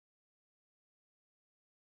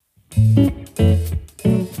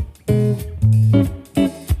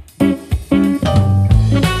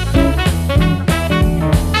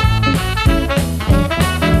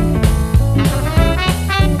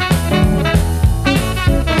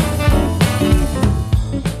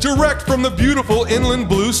Direct from the beautiful Inland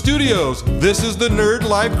Blue Studios, this is the Nerd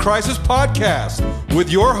Life Crisis Podcast with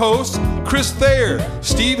your hosts, Chris Thayer,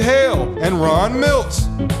 Steve Hale, and Ron Miltz.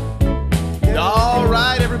 All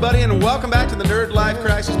right, everybody, and welcome back to the Nerd Life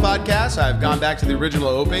Crisis Podcast. I've gone back to the original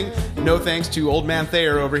opening. No thanks to Old Man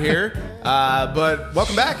Thayer over here. But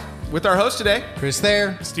welcome back with our host today, Chris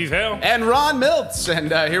Thayer, Steve Hale, and Ron Miltz. And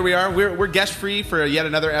here we are. We're guest-free for yet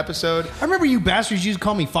another episode. I remember you bastards used to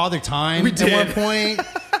call me Father Time We did. at one point.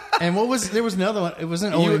 And there was another one. It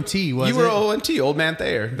wasn't OMT, was it? You were OMT, Old Man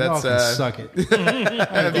Thayer. That's suck it. I'm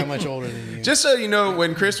not that much older than you. Just so you know,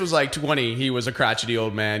 when Chris was like 20, he was a crotchety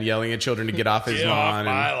old man yelling at children to get off his get off lawn.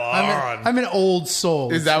 my lawn. I'm an old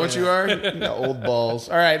soul. Is that what you are? No, old balls.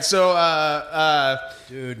 All right, so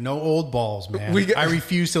Dude, no old balls, man. We got- I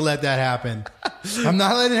refuse to let that happen. I'm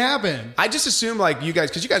not letting it happen. I just assume like you guys,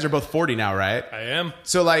 because you guys are both 40 now, right? I am.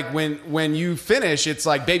 So like when you finish, it's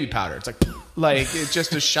like baby powder. It's like it's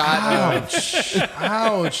just a shot. Ouch.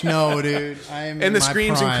 Ouch. No, dude. I'm And the in my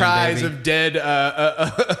screams prime, and cries baby.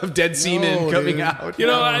 of dead semen No, coming dude. out. You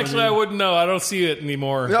know, actually, I wouldn't know. I don't see it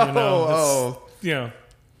anymore. No, you know, oh. you know.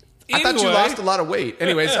 I thought you Anyway. lost a lot of weight.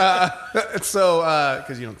 Anyways, so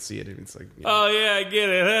because you don't see it, it's like. You know. Oh yeah, I get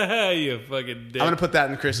it. You fucking dick. I'm gonna put that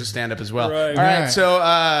in Chris's stand up as well. Right. All right, Right.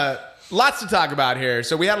 so lots to talk about here.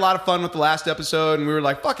 So we had a lot of fun with the last episode, and we were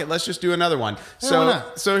like, "Fuck it, let's just do another one." why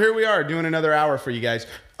not? So here we are doing another hour for you guys.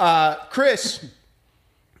 Chris,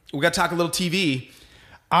 we got to talk a little TV.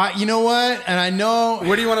 You know what? And I know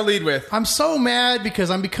What do you want to lead with? I'm so mad because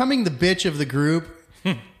I'm becoming the bitch of the group.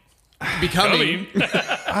 Becoming.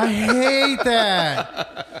 I hate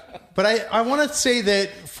that. But I want to say that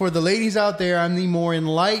for the ladies out there, I'm the more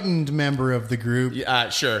enlightened member of the group.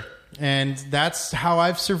 Sure. And that's how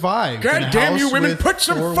I've survived. in a God damn you house women, with put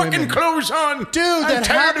some 4 fucking women. clothes on. Dude, I'm that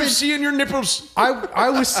tired happened. of seeing your nipples. I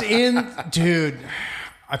was in, dude,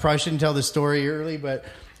 I probably shouldn't tell this story early, but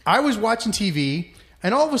I was watching TV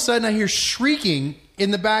and all of a sudden I hear shrieking in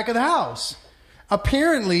the back of the house.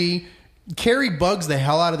 Apparently, Carrie bugs the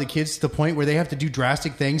hell out of the kids to the point where they have to do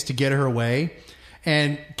drastic things to get her away.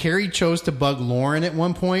 And Carrie chose to bug Lauren at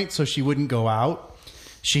one point so she wouldn't go out.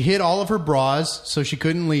 She hid all of her bras so she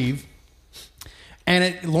couldn't leave.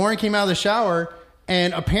 And Lauren came out of the shower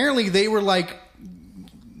and apparently they were like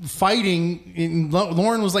fighting. And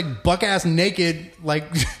Lauren was like buck-ass naked, like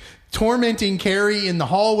tormenting Carrie in the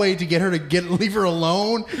hallway to get her to leave her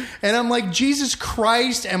alone. And I'm like, Jesus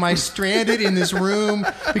Christ, am I stranded in this room?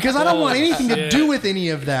 Because I don't want anything to do with any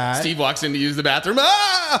of that. Steve walks in to use the bathroom.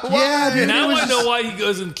 Ah! Yeah, dude. Now it was I know just- why he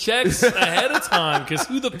goes and checks ahead of time, because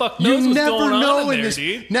who the fuck knows You what's never going know on in in there, this.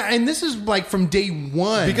 dude? Now, and this is like from day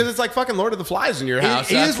one. Because it's like fucking Lord of the Flies in your house.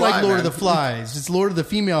 It That's is like why, Lord man. of the Flies. It's Lord of the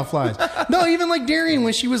Female Flies. No, even like Darian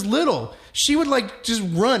when she was little, she would like just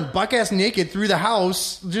run buck ass naked through the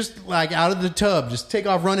house, just like out of the tub, just take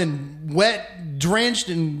off running, wet, drenched,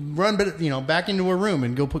 and run, back into her room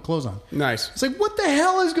and go put clothes on. Nice. It's like, what the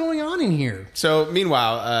hell is going on in here? So,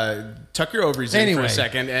 meanwhile, tuck your ovaries in for Anyway, a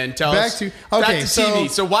second and tell back us to- back okay, to so- TV.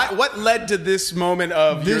 So, what led to this moment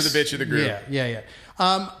of you're the bitch of the group? Yeah.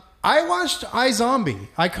 I watched iZombie.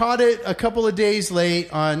 I caught it a couple of days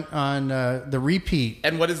late on the repeat.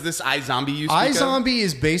 And what is this iZombie you speak of? iZombie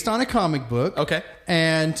is based on a comic book. Okay.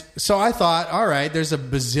 And so I thought, all right, there's a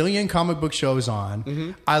bazillion comic book shows on.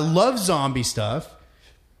 Mm-hmm. I love zombie stuff.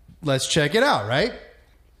 Let's check it out, right?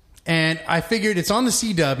 And I figured it's on the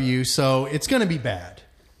CW, so it's going to be bad.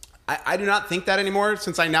 I do not think that anymore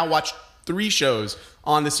since I now watch 3 shows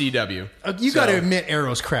on the CW. You got to admit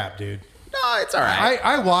Arrow's crap, dude. No, it's all right.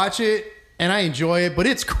 I watch it and I enjoy it, but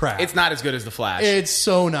it's crap. It's not as good as The Flash. It's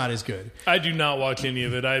so not as good. I do not watch any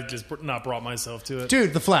of it. I've just not brought myself to it.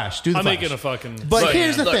 Dude, The Flash. Do The I'm Flash. making a fucking... But Look,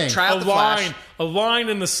 here's the look, thing. try out a The Flash. line, a line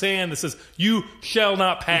in the sand that says, "You shall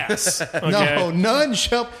not pass." Okay? No, none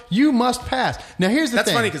shall. You must pass. Now, here's the That's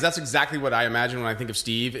thing. funny because that's exactly what I imagine when I think of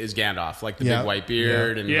Steve is Gandalf, like the Yeah. big white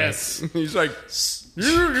beard. Yeah. And Yes. like, he's like,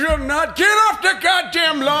 you shall not get off the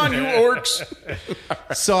goddamn lawn, you orcs.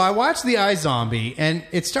 So I watched the iZombie, and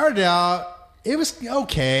it started out. It was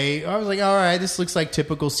okay. I was like, all right, this looks like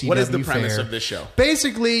typical CW What is the premise fare. of this show?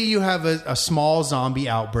 Basically, you have a small zombie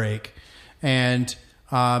outbreak, and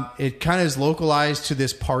it kind of is localized to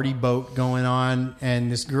this party boat going on,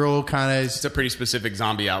 and this girl kind of It's is. a pretty specific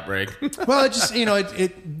zombie outbreak. Well, it just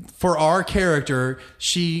it for our character,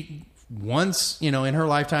 she once in her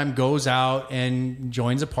lifetime goes out and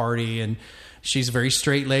joins a party, and She's very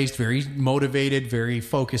straight-laced, very motivated, very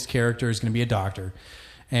focused character, is going to be a doctor.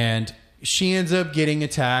 And she ends up getting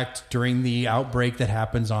attacked during the outbreak that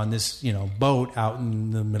happens on this, boat out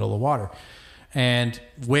in the middle of the water, and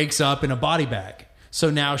wakes up in a body bag. So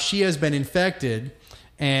now she has been infected,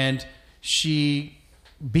 and she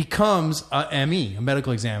becomes a ME, a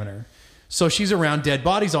medical examiner. So she's around dead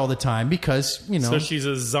bodies all the time because, So she's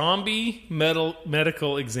a zombie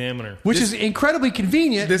medical examiner. Which is incredibly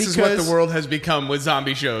convenient. This is what the world has become with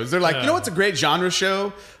zombie shows. They're like, you know what's a great genre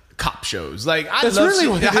show? Cop shows. Like, I That's love really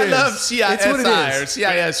what it I is. love It's what it CSI is. or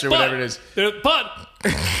CIS or whatever it is. But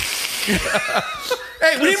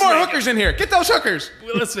Hey, we need more hookers in here. Get those hookers.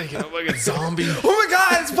 let's make it like a zombie. Oh my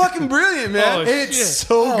God, it's fucking brilliant, man. Oh, It's shit.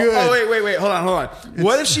 so good. Oh, wait. Hold on.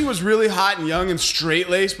 What if she was really hot and young and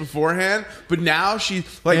straight-laced beforehand, but now she,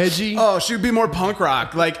 like... Edgy? Oh, she would be more punk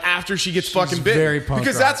rock, like, after she gets fucking bit. very punk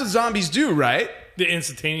Because rock. that's what zombies do, right? They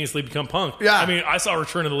instantaneously become punk. Yeah. I mean, I saw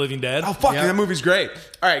Return of the Living Dead. Oh, fuck, Yeah. that movie's great.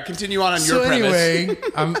 All right, continue on So your premise. anyway,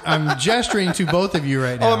 I'm gesturing to both of you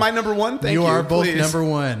right now. Oh, am I number one? Thank you. You are both please. number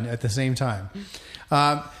one at the same time.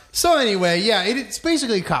 So anyway, yeah, it's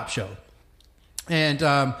basically a cop show. And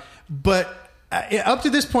but up to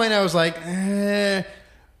this point, I was like,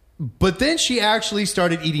 But then she actually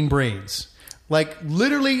started eating brains. Like,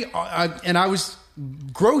 literally, and I was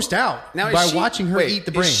grossed out Now, by is she- watching her wait, eat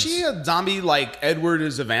the brains. Is she a zombie like Edward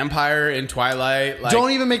is a vampire in Twilight? Like,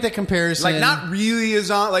 Don't even make that comparison. like not really a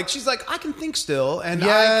zombie. Like she's like I can think still, and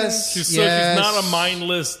Yes. She's Yes. not a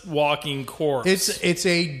mindless walking corpse. It's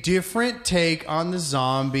a different take on the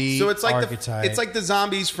zombie So it's like archetype. it's like the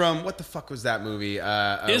zombies from what the fuck was that movie?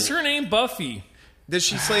 Is her name Buffy? Does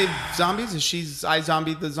she slay zombies? Is she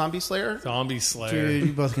iZombie the zombie slayer? Zombie Slayer. Dude,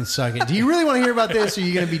 you both can suck it. Do you really want to hear about this, or are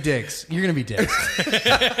you going to be dicks? You're going to be dicks.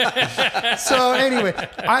 So anyway,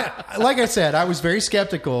 like I said, I was very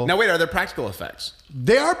skeptical. Now wait, are there practical effects?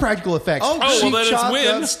 They are practical effects. Oh, well, then it's chopped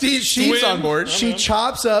win. up- Steve's on board. She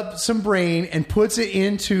chops up some brain and puts it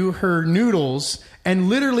into her noodles, and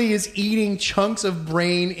literally is eating chunks of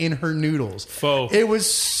brain in her noodles. Faux. It was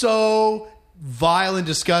so vile and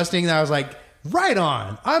disgusting that I was like, right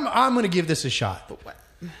on. I'm going to give this a shot. But what?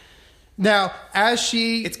 Now, as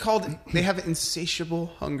she... It's called. They have insatiable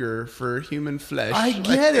hunger for human flesh. I Like,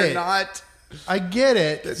 get they're it. Not. I get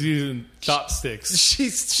it. She's using chopsticks.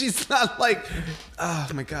 She's not like. Oh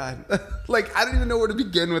my god. Like I don't even know where to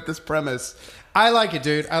begin with this premise. I like it,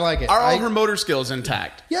 dude. I like it. Are all her motor skills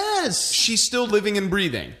intact? Yes. She's still living and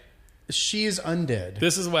breathing. She is undead.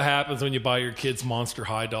 This is what happens when you buy your kids Monster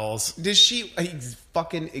High dolls. Does she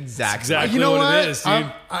fucking exactly? Exactly. You know what what? it is,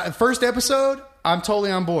 dude. First episode, I'm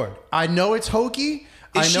totally on board. I know it's hokey.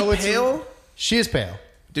 I Is know she it's pale? She is pale.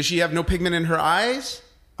 Does she have no pigment in her eyes?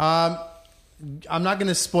 I'm not going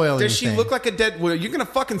to spoil Does she anything. look like a dead? Well, you're gonna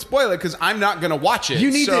fucking spoil it because I'm not gonna watch it.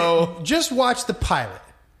 You need so to just watch the pilot.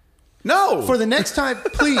 no. For the next time,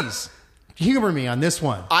 please humor me on this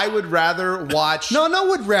one. I would rather watch. No,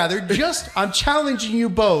 would rather. Just, I'm challenging you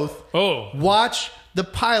both. Oh. Watch the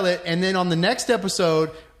pilot, and then on the next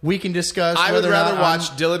episode, we can discuss I would whether or rather not watch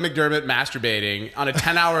Dylan McDermott masturbating on a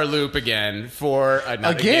 10-hour loop again for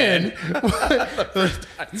another Again?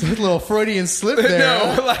 It's a little Freudian slip there.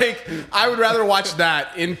 No, like I would rather watch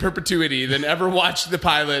that in perpetuity than ever watch the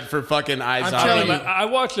pilot for fucking telling iZombie. you. I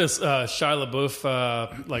watched this Shia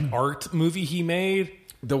LaBeouf like art movie he made.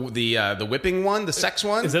 The whipping one, the sex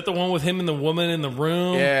one. Is that the one with him and the woman in the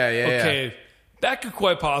room? Yeah. Okay. That could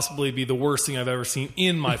quite possibly be the worst thing I've ever seen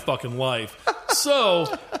in my fucking life. So,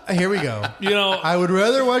 Here we go. I I would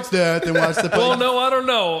rather watch that than watch the pilot. well, no, I don't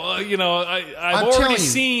know. I've I'm already telling you,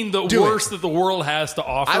 seen the do worst it. that the world has to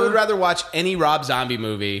offer. I would rather watch any Rob Zombie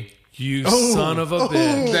movie You son of a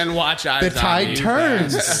bitch. than watch iZombie. The tide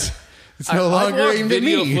turns. It's no I've longer watched aimed at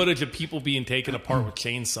video me. footage of people being taken apart with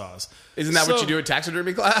chainsaws. Isn't that what So- you do at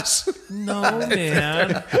taxidermy class? No,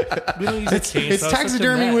 man. We don't use It's chainsaws. Such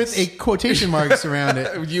taxidermy mess. with a quotation marks around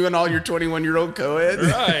it. You and all your 21-year-old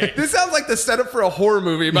co-eds. Right. This sounds like the setup for a horror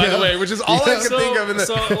movie, by the Yeah. way, which is all I can think of. In the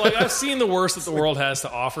So, like, I've seen the worst that the world has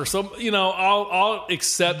to offer. So, I'll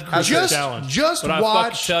accept Chris's challenge. Just but I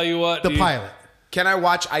watch fucking tell you what, the dude, pilot. Can I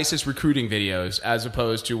watch ISIS recruiting videos as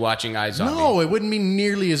opposed to watching iZombie? No, it wouldn't be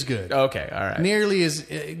nearly as good. Okay, all right. Nearly as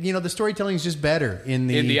the storytelling is just better in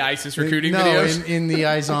the ISIS recruiting no, videos? in the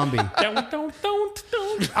iZombie. Don't.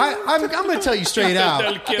 I'm going to tell you straight out.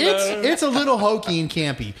 Del killer. It's a little hokey and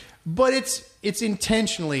campy, but it's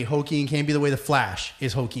intentionally hokey and campy the way the Flash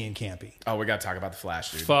is hokey and campy. Oh, we got to talk about the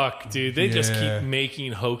Flash, dude. Fuck, dude. They just Yeah. keep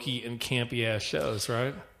making hokey and campy ass shows,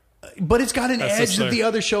 right? But it's got an That's edge the that the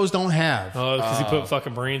other shows don't have. Oh, because he put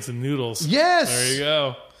fucking brains in noodles. Yes. There you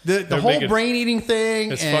go. The They're whole making- brain eating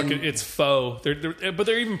thing. It's and fucking. It's faux. But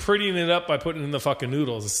they're even prettying it up by putting in the fucking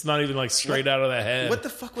noodles. It's not even like straight out of the head. What the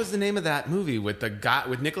fuck was the name of that movie with the guy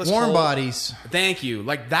with Nicholas Warm Hoult? Bodies. Thank you.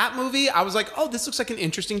 Like that movie, I was like, oh, this looks like an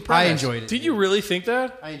interesting premise. I enjoyed it. Did you really think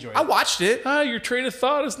that? I enjoyed I it. watched it. Your train of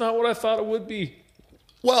thought is not what I thought it would be.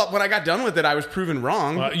 Well, when I got done with it, I was proven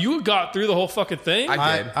wrong. You got through the whole fucking thing.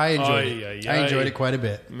 I did. I enjoyed Ay, it. ay, I enjoyed ay. it quite a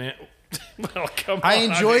bit. Man, well, come on. I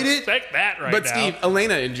enjoyed didn't it. Expect that right But now. Steve,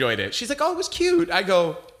 Elena enjoyed it. She's like, oh, it was cute. I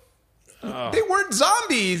go, they weren't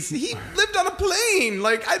zombies. He lived on a plane.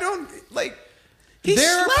 Like, I don't, like, he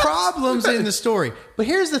There are slept. problems in the story. But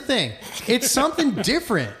here's the thing. It's something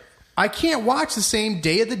different. I can't watch the same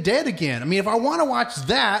Day of the Dead again. I mean, if I want to watch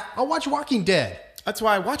that, I'll watch Walking Dead. That's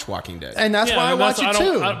why I watch Walking Dead. And that's why I watch it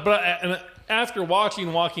too. But after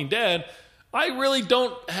watching Walking Dead, I really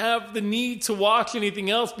don't have the need to watch anything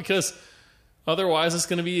else because otherwise it's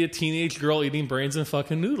going to be a teenage girl eating brains and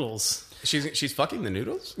fucking noodles. She's fucking the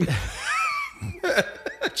noodles?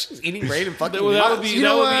 She's eating brain and fucking That would noodles. be You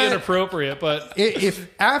know what? inappropriate, but If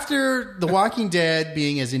after The Walking Dead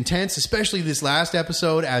being as intense, especially this last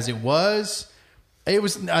episode as it was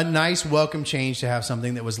a nice welcome change to have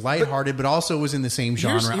something that was lighthearted, but also was in the same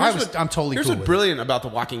genre. I'm totally Here's cool what's with brilliant about The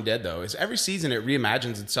Walking Dead, though, is every season it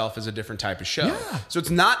reimagines itself as a different type of show. Yeah. So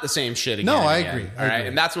it's not the same shit again. No, and I again, agree. I all right? agree.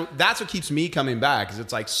 And that's what keeps me coming back, is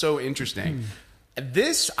it's like so interesting.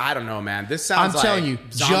 This, I don't know, man. This it. I'm sounds like telling you,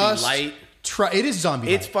 zombie just light. try. It is zombie.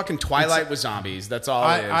 It's light. fucking Twilight with zombies. That's all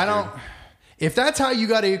it is. I dude. don't. If that's how you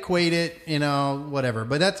got to equate it, whatever.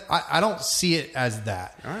 But that's I don't see it as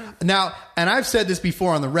that. All right. Now, and I've said this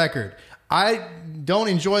before on the record. I don't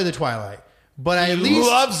enjoy the Twilight, but I at He least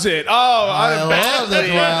loves it. Oh, I love the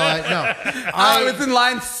Twilight. No, I was in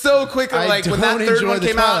line so quick. I Like when that don't third enjoy one the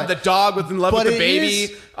came out, Twilight. and the dog was in love with but the it baby.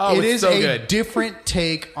 is- Oh, it it's is so a good. different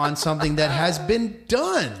take on something that has been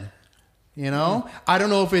done. I don't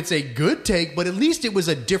know if it's a good take, but at least it was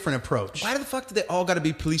a different approach. Why the fuck do they all got to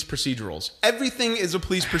be police procedurals? Everything is a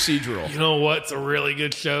police procedural. you know what's a really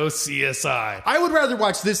good show? CSI. I would rather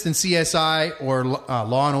watch this than CSI or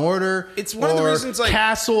Law and Order. It's one of the or reasons, like-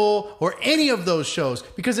 Castle or any of those shows,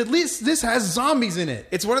 because at least this has zombies in it.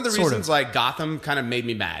 It's one of the Sort reasons of. like Gotham kind of made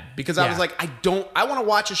me mad because I Yeah. was like, I want to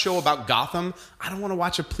watch a show about Gotham. I don't want to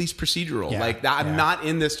watch a police procedural. Yeah, Like that, I'm yeah. not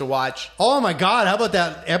in this to watch. Oh my God! How about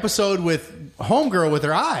that episode with Homegirl with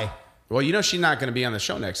her eye? Well, you know she's not going to be on the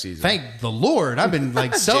show next season. Thank the Lord! I've been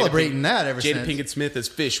like celebrating that ever Jada since. Pinkett Smith as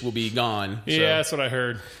Fish will be gone. So. Yeah, that's what I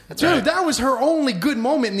heard. Dude, that was her only good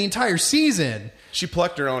moment in the entire season. She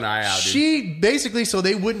plucked her own eye out. Dude. She basically, so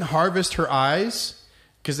they wouldn't harvest her eyes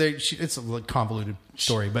because it's a little convoluted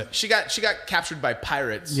story, but She got captured by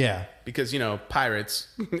pirates. Yeah. Because pirates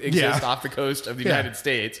exist Yeah. off the coast of the Yeah. United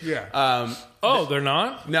States. Yeah. Oh, they're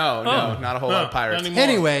not? No, not a whole lot of pirates. not anymore.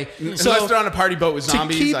 anyway, Unless so they're on a party boat with to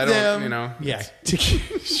zombies, keep I don't. them, yeah,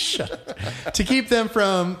 shut up. To keep them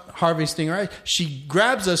from harvesting her eyes, she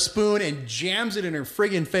grabs a spoon and jams it in her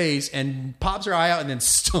friggin' face and pops her eye out and then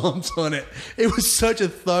stomps on it. It was such a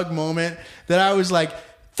thug moment that I was like,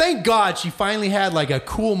 thank God she finally had like a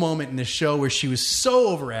cool moment in the show where she was so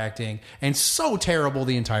overacting and so terrible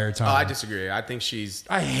the entire time. Oh, I disagree. I think she's.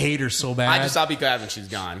 I hate her so bad. I'll be glad when she's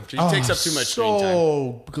gone. She takes up too much screen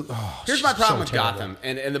time. Here's my problem with Gotham,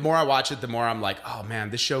 and the more I watch it, the more I'm like, oh man,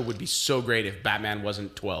 this show would be so great if Batman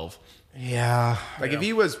wasn't 12. Yeah. Like if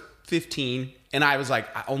he was 15, and I was like,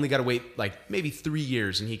 I only got to wait like maybe 3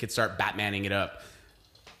 years, and he could start Batmaning it up.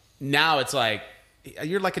 Now it's like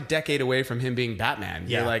you're like a decade away from him being Batman.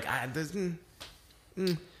 Yeah. You're like,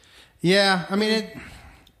 Yeah, I mean,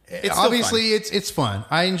 It's still obviously it's fun.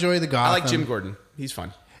 I enjoy the Gotham. I like Jim Gordon. He's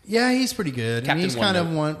fun. Yeah, he's pretty good. Captain He's One kind of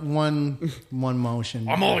Note. one motion.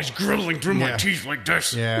 I'm always grilling through my Yeah. teeth like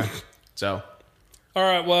this. Yeah. So All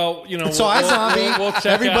right, well, So I zombie.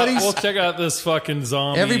 We'll check out this fucking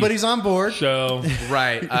zombie Everybody's on board. show.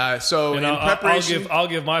 right. So And in preparation, I'll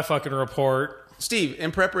give my fucking report. Steve,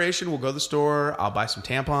 in preparation, we'll go to the store. I'll buy some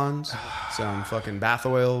tampons, some fucking bath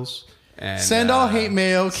oils, and Send all hate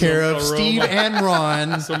mail care of aroma- Steve and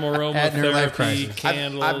Ron Some at Nerd Life aromatherapy Crisis.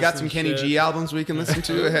 candles. I've got some and Kenny shit. G albums we can listen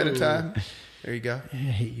to ahead of time. There you go. I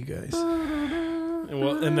hate you guys.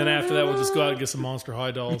 And then after that, we'll just go out and get some Monster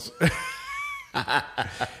High dolls.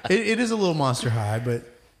 It is a little Monster High, but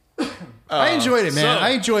I enjoyed it, man. so- I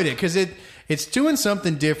enjoyed it because it's doing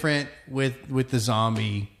something different with the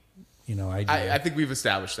zombie, idea. I think we've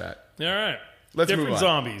established that. All right. Let's Different move on.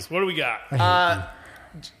 zombies. What do we got?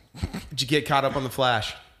 Did you get caught up on the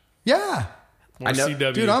Flash? yeah. I know,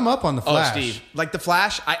 CW. Dude, I'm up on the Oh, Flash. Steve, like the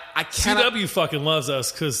Flash, I cannot. CW fucking loves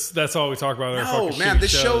us because that's all we talk about. In our No, fucking man, shitty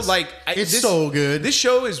this show, shows. like, It's so good. This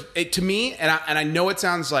show is, to me, and I know it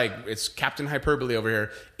sounds like it's Captain Hyperbole over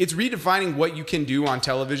here. It's redefining what you can do on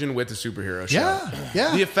television with a superhero show.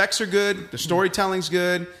 Yeah. The effects are good. The storytelling's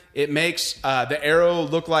good. It makes the Arrow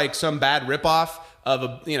look like some bad ripoff of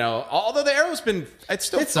although the Arrow's it's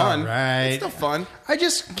still fun. all right. It's still fun.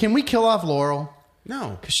 Can we kill off Laurel?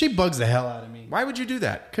 No. Because she bugs the hell out of me. Why would you do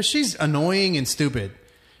that? Because she's annoying and stupid.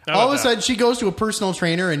 How All of about a that? sudden, she goes to a personal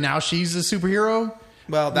trainer, and now she's a superhero.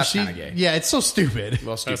 Well, that's kind of gay. Yeah, it's so stupid.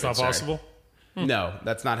 Well, stupid, that's not sorry. possible. No,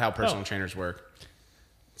 that's not how personal Oh. trainers work.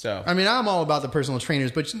 So I mean, I'm all about the personal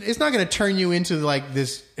trainers, but it's not going to turn you into like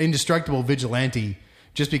this indestructible vigilante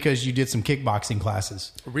just because you did some kickboxing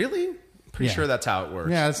classes. really? Pretty Yeah. sure that's how it works.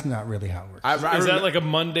 Yeah, that's not really how it works. I Is that remem- like a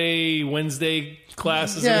Monday, Wednesday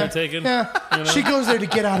classes that yeah, you're taking? yeah. You know? She goes there to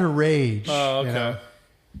get out her rage. Oh, okay. you know?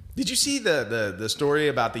 Did you see the story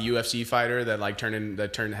about the UFC fighter that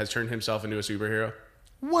has turned himself into a superhero?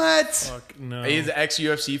 What? Fuck, no. He's an ex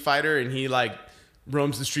UFC fighter and he like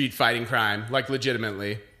roams the street fighting crime, like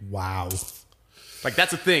legitimately. Wow. Like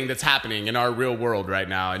that's a thing that's happening in our real world right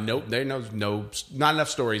now, and not enough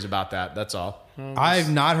stories about that. That's all. I've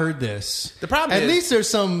not heard this. The problem At is- least there's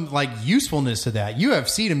some like usefulness to that.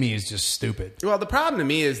 UFC to me is just stupid. Well, the problem to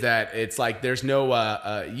me is that it's like there's no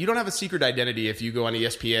you don't have a secret identity if you go on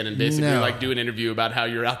ESPN and basically No. like do an interview about how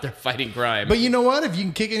you're out there fighting crime. But you know what? If you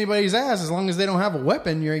can kick anybody's ass, as long as they don't have a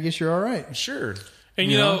weapon, I guess you're all right. sure. And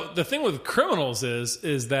you know, the thing with criminals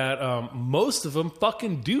is that most of them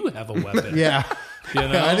fucking do have a weapon. Yeah. You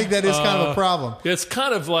know? I think that is kind of a problem. It's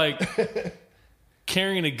kind of like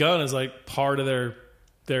carrying a gun is like part of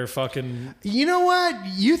their fucking You know what?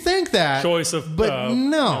 You think that choice of but you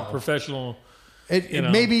know, no. professional. It know.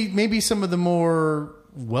 maybe some of the more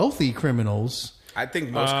wealthy criminals. I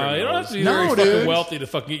think most criminals. You don't have to be No, very dude. fucking wealthy to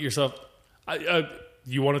fucking get yourself.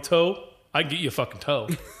 You want a toe? I can get you a fucking toe.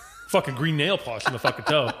 Fucking green nail polish in the fucking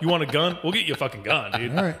toe. You want a gun? We'll get you a fucking gun,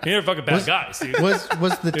 dude. All right. You're a fucking bad guys, dude. Was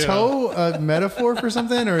the toe a metaphor for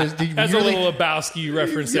something, or did you That's really? a little Lebowski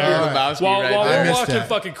reference there. Big Lebowski while right while there. I we're missed watching that.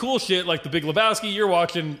 fucking cool shit like the Big Lebowski, you're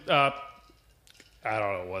watching. I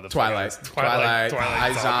don't know what the Twilight, fuck it is.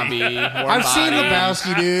 Twilight, Zombie. iZombie. Warm I've seen Bodies.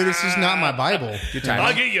 Lebowski, dude. It's just not my Bible. Good I'll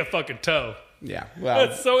times. get you a fucking toe. Yeah.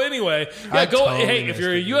 Well, So anyway, I go. totally Hey, if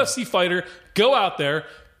you're a missed it, UFC fighter, go out there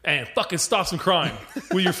and fucking stop some crime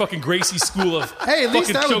with your fucking Gracie school of Hey, at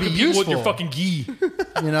least fucking that would be choking people with your useful. fucking gi.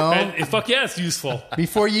 You know, And fuck yeah, it's useful.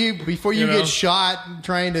 before you You know? get shot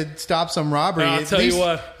trying to stop some robbery, I'll at tell you least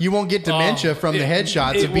what. you won't get dementia from the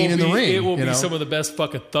headshots of being in the ring. It will you be know? some of the best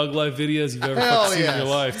fucking Thug Life videos you've ever Hell fucking seen in yes. your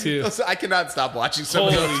life, too. I cannot stop watching some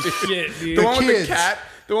of Holy those. dude. shit, dude. The one with kids. the cat.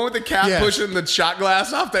 The one with the cat Yes. pushing the shot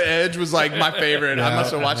glass off the edge was like my favorite. I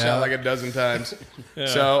must have watched Yeah. that like a dozen times.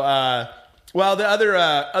 So, well, the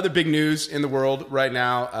other big news in the world right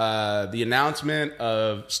now, the announcement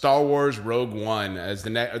of Star Wars Rogue One as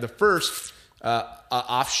the first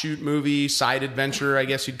offshoot movie, side adventure, I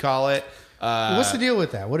guess you'd call it. What's the deal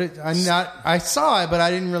with that? I saw it, but I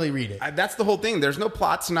didn't really read it. That's the whole thing. There's no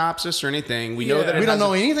plot synopsis or anything. We know Yeah. that We don't has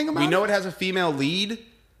know anything about We know it? it has a female lead.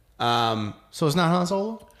 So it's not Han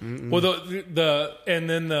Solo? Well,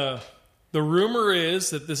 the rumor is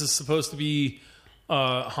that this is supposed to be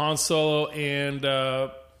Han Solo and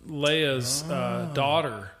Leia's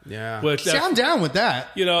daughter. Yeah. Which See, I'm down with that.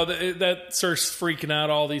 you know that starts freaking out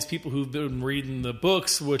all these people who've been reading the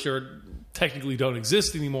books, which are technically don't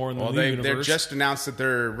exist anymore in the Well, new they're universe. just announced that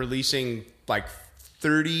they're releasing like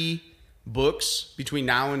 30 books between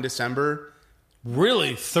now and December.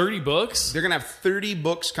 Really 30 books. They're gonna have 30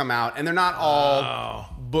 books come out, and they're not all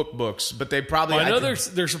books, but they probably. I know think-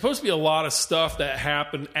 there's supposed to be a lot of stuff that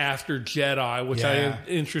happened after Jedi, which I Yeah. am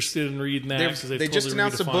interested in reading that because they just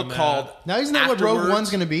announced a book called. Now, isn't that what Rogue Afterwards. One's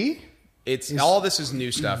going to be? It's all this is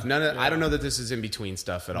new stuff. None of I don't know that this is in between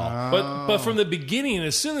stuff at all. But from the beginning,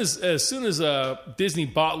 as soon as Disney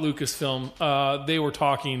bought Lucasfilm, they were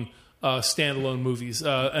talking standalone movies,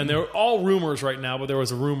 and they're all rumors right now. But there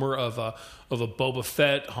was a rumor of a Boba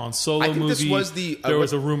Fett Han Solo I think movie. this was the- there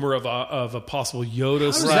was a rumor of a possible Yoda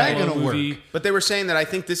How's that standalone gonna movie. work? But they were saying that I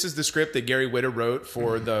think this is the script that Gary Whitta wrote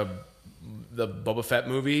for the Boba Fett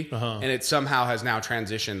movie, and it somehow has now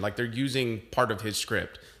transitioned. Like they're using part of his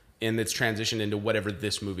script, and it's transitioned into whatever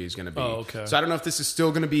this movie is going to be. Oh, okay. So I don't know if this is still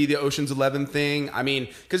going to be the Ocean's 11 thing. I mean,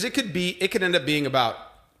 because it could end up being about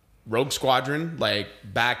Rogue Squadron, like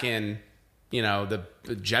back in the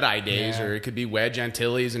Jedi days, Yeah. or it could be Wedge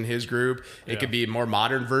Antilles and his group. It could be a more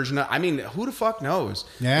modern version of. I mean, who the fuck knows?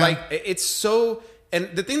 Yeah. Like it's so. And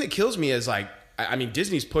the thing that kills me is like. I mean,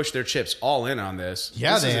 Disney's pushed their chips all in on this.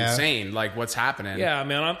 Yeah, this they is have. insane. Like, what's happening? Yeah,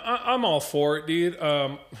 man, I'm all for it, dude.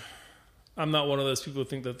 I'm not one of those people who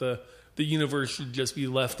think that the universe should just be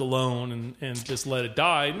left alone and just let it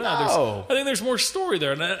die. No. I think there's more story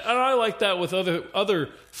there, and I like that with other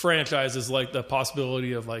franchises, like the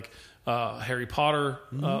possibility of like Harry Potter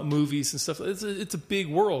movies and stuff. It's a big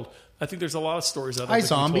world. I think there's a lot of stories out there.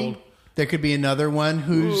 iZombie. There could be another one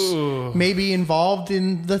who's maybe involved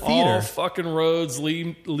in the theater. All fucking roads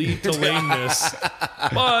lead to lameness.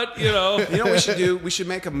 But, you know what we should do? We should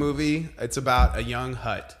make a movie. It's about a young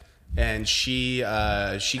Hut, and she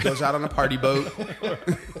goes out on a party boat.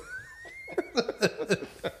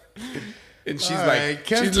 And she's All like, right,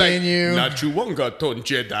 continue. Nachuwanga ton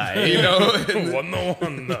Jedi, you know.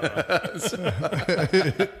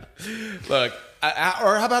 Look,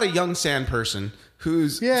 or how about a young sand person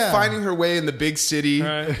who's finding her way in the big city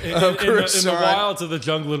right. of in the Coruscant. wilds of the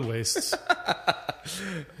jungle and wastes.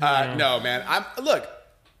 No, man. Look,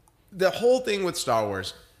 the whole thing with Star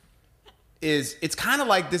Wars is it's kind of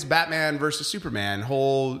like this Batman versus Superman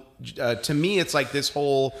whole. To me, it's like this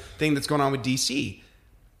whole thing that's going on with DC.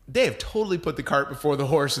 They have totally put the cart before the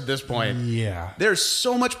horse at this point. Yeah. There's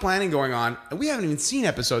so much planning going on, and we haven't even seen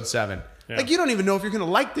episode 7. Yeah. Like, you don't even know if you're going to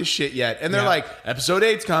like this shit yet. And they're like, episode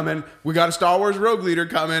 8's coming. We got a Star Wars Rogue Leader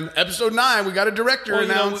coming. Episode 9, we got a director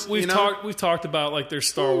announced. We've talked about like their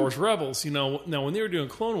Star Wars Rebels. You know, now when they were doing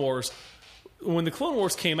Clone Wars, when the Clone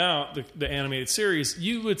Wars came out, the animated series,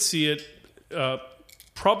 you would see it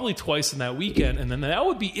probably twice in that weekend, and then that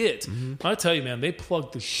would be it. Mm-hmm. I tell you, man, they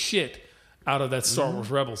plugged the shit out of that Star Wars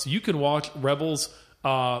Rebels. You can watch Rebels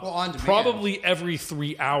on demand. probably every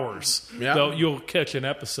 3 hours. Yeah. You'll catch an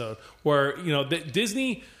episode where, you know,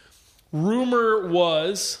 Disney rumor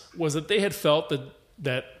was that they had felt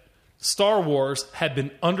that Star Wars had been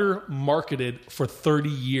under marketed for 30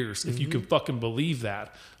 years, if you can fucking believe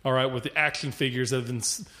that. All right, with the action figures that have been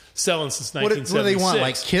selling since 1976. What do they want?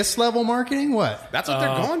 Like Kiss level marketing? What? That's what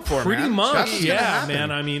they're going for, Pretty man. much, That's what's gonna yeah, happen.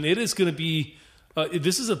 man. I mean, it is going to be.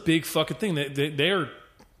 This is a big fucking thing.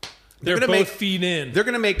 They're gonna both make- feed in. They're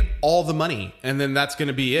going to make all the money, and then that's going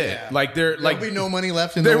to be it. Yeah. Like, There'll be no money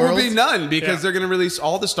left in there the world. will be none because Yeah. they're going to release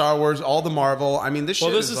all the Star Wars, all the Marvel. I mean, this Well,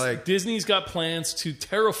 shit this is like Disney's got plans to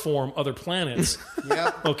terraform other planets.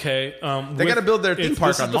 Yep. Okay, They gotta build their theme park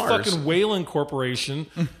this on is the Mars. fucking Wayland Corporation,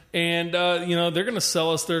 and you know they're going to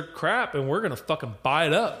sell us their crap, and we're going to fucking buy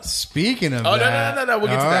it up. Speaking of Oh, that. no. We'll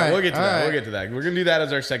get to All that. right, We'll get to all that. right. We'll get to that. We're going to do that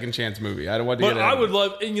as our second chance movie. I don't want to But get I would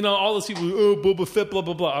love, and you know, all those people, Boba Fett, blah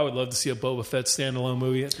blah blah. I would love to see a Boba Fett standalone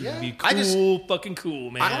movie. It would be I just- cool, fucking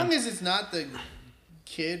cool, man. As long as it's not the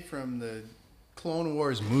kid from the Clone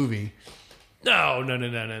Wars movie. No.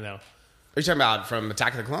 Are you talking about from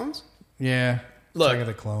Attack of the Clones? Yeah. Look, Attack of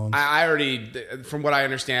the Clones. I already, from what I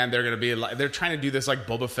understand, they're going to be like, they're trying to do this like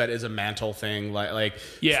Boba Fett is a mantle thing, like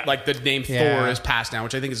the name Yeah. Thor is passed down,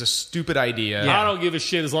 which I think is a stupid idea. I don't give a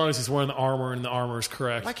shit as long as he's wearing the armor and the armor is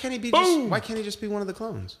correct. Why can't he be Boom! why can't he just be one of the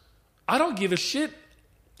clones? I don't give a shit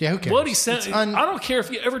yeah, who cares? what he sent. It's I don't care if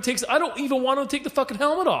he ever takes. I don't even want him to take the fucking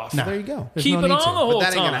helmet off. No. There you go. There's Keep no it need on to. the whole But that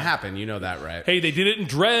ain't time. going to happen. You know that, right? Hey, they did it in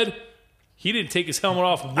Dread. He didn't take his helmet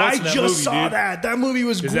off once I in that just movie, saw dude. that. That movie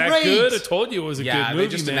was Is great. that good? I told you it was a Yeah, good movie,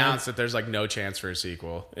 they just man. announced that there's like no chance for a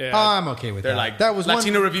sequel. Yeah. I'm okay with They're that. like, that was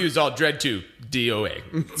Latino one. reviews all Dread 2 DOA.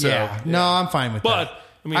 So, Yeah. No, I'm fine with But that.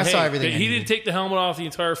 I mean, I hey, saw everything. I he needed. didn't take the helmet off the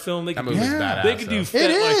entire film. They that could movie was Yeah. badass. they could do though. Fett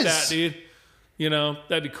like is. that, dude. You know,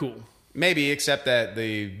 that'd be cool. Maybe, except that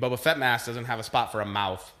the Boba Fett mask doesn't have a spot for a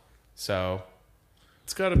mouth. So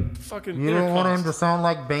It's got a fucking. You don't want him intercom. to sound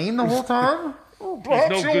like Bane the whole time? He's no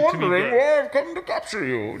good to me, bro. I've come to capture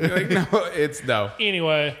you. Like, no, it's no.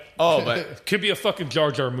 Anyway, Oh, but could be a fucking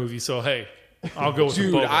Jar Jar movie. So hey, I'll go with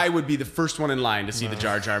dude, the Boba. I would be the first one in line to see the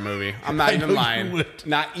Jar Jar movie. I'm not even lying.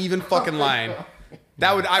 Not even fucking lying.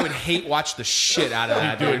 I would hate watch the shit out of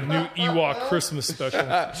that, do a dude. new Ewok Christmas special.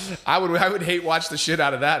 I would hate watch the shit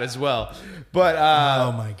out of that as well. But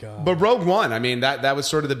Oh my god. But Rogue One, I mean, that was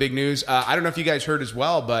sort of the big news. I don't know if you guys heard as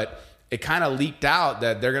well, but it kind of leaked out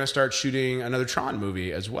that they're going to start shooting another Tron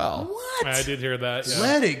movie as well. What? I did hear that. Yeah.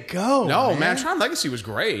 Let it go. No, man, Tron Legacy was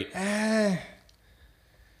great. Can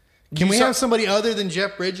You we saw- have somebody other than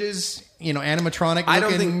Jeff Bridges? You know, animatronic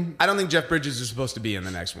looking. I don't think Jeff Bridges is supposed to be in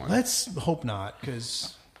the next one. Let's hope not,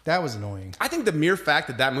 because that was annoying. I think the mere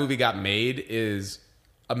fact that movie got made is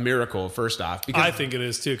a miracle. First off, because I think it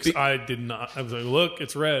is too. Because I did not. I was like, look,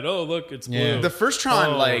 it's red. Oh, look, it's blue. Yeah. the first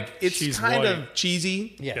Tron, Oh, like, it's she's kind white. of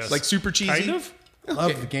cheesy, Yes. like super cheesy. Kind of,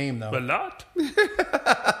 Love the game though. a lot.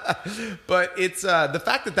 But it's the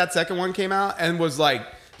fact that second one came out and was like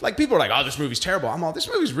like people are like, oh, this movie's terrible. I'm all, this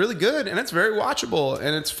movie's really good and it's very watchable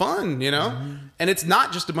and it's fun, you know? And it's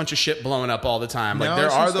not just a bunch of shit blowing up all the time. Like No, there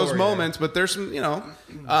there's some are those story moments, but there's some,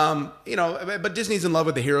 but Disney's in love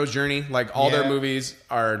with the hero's journey. Like all their Yeah. movies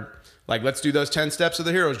are like, let's do those 10 steps of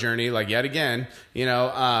the hero's journey, like yet again, you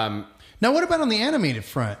know? Now, what about on the animated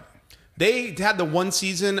front? They had the one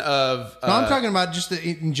season of. No, I'm talking about just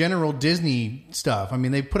in general Disney stuff. I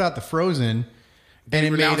mean, they put out the Frozen, and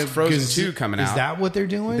it made announced a Frozen 2 coming Is out. that what they're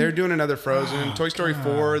doing? They're doing another Frozen. Toy Story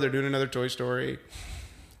 4. They're doing another Toy Story.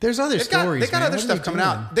 There's other stories. They got man. other What are stuff they coming doing?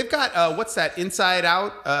 out. They've got what's that? Inside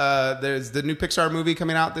Out. There's the new Pixar movie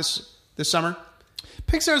coming out this summer.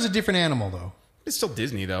 Pixar's a different animal, though. It's still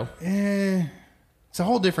Disney though. It's a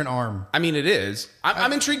whole different arm. I mean, it is.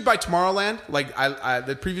 I'm intrigued by Tomorrowland. Like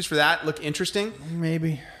the previews for that look interesting.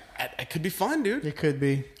 Maybe It could be fun, dude. it could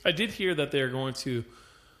be. I did hear that they're going to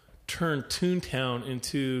turn Toontown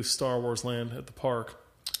into Star Wars Land at the park.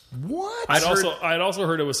 What? I'd also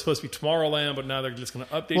heard it was supposed to be Tomorrowland, but now they're just going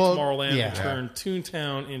to update Well, Tomorrowland yeah. and turn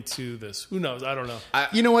Toontown into this. Who knows? I don't know.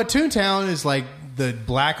 You know what? Toontown is like the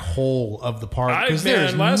black hole of the park because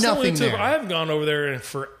there's nothing there. I haven't gone over there in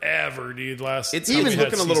forever, dude. It's time even we had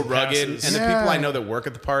looking a little season rugged, passes. and the Yeah. people I know that work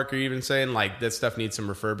at the park are even saying like this stuff needs some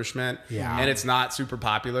refurbishment. Yeah. And it's not super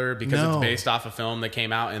popular because No. it's based off a film that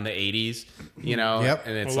came out in the 80s. You know, Yep.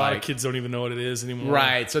 and a it's lot like of kids don't even know what it is anymore.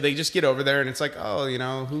 right. So they just get over there, and it's like, oh, you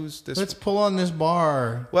know, who's this? Let's pull on this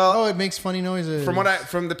bar. Well, oh, it makes funny noises.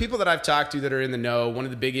 From the people that I've talked to that are in the know, one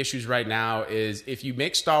of the big issues right now is if you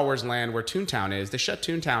make Star Wars Land where Toontown is, they shut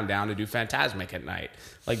Toontown down to do Fantasmic at night.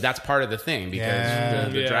 Like that's part of the thing because Yeah.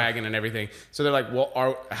 the Yeah. dragon and everything. So they're like,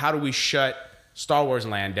 well, how do we shut Star Wars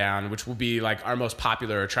Land down, which will be like our most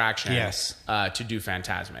popular attraction? Yes. To do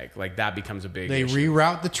Fantasmic, like that becomes a big They issue.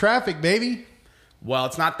 reroute the traffic, baby. Well,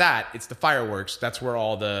 it's not that. It's the fireworks. That's where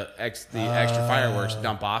all the extra fireworks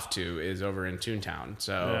dump off to is over in Toontown.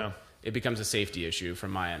 So Yeah. it becomes a safety issue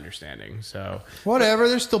from my understanding. So Whatever.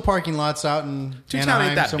 There's still parking lots out in Toontown Anaheim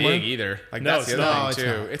ain't that somewhere. big either. Like No, that's the it's other not. thing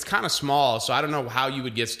No, too. it's It's kind of small, so I don't know how you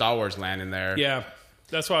would get Star Wars Land in there. Yeah,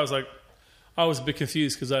 that's why I was like, I was a bit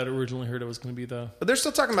confused because I had originally heard it was going to be the. But they're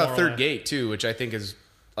still talking about Tomorrowland. Third Gate too, which I think is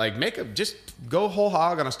like just go whole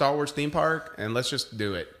hog on a Star Wars theme park and let's just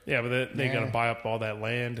do it. Yeah, but they got to buy up all that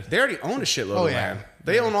land. They already own a shitload Oh, of yeah. land.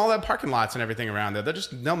 They own all that parking lots and everything around there.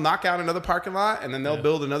 They'll knock out another parking lot and then they'll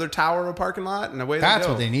build another tower of a parking lot and away they go. That's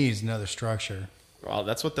what they need is another structure. Well,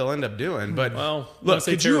 that's what they'll end up doing. But Well, look, once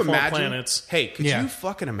they could you terraform imagine? planets. Hey, could Yeah. you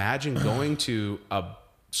fucking imagine going to a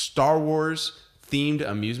Star Wars themed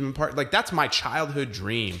amusement park? Like that's my childhood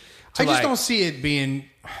dream. I just don't see it being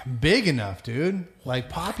big enough, dude. Like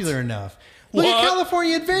popular enough. Look What? at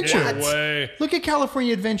California Adventure. No way. Look at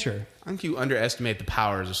California Adventure. I think you underestimate the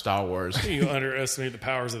powers of Star Wars. You underestimate the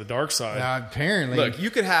powers of the dark side. Apparently. Look, you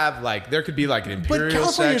could have there could be like an but Imperial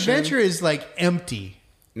California section. Adventure is like empty.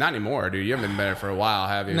 Not anymore, dude. You haven't been there for a while,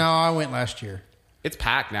 have you? No, I went last year. It's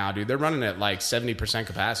packed now, dude. They're running at like 70%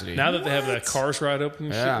 capacity. Now that they have that Cars ride open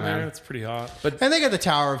and shit Yeah, in there, man. it's pretty hot. And they got the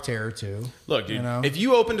Tower of Terror too. Look, dude, You know? if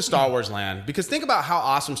you open to Star Wars Land, because think about how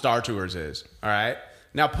awesome Star Tours is, all right?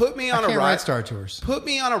 Now put me on I can't a ride. ride Star Tours. Put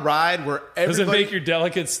me on a ride where Does it everybody. make your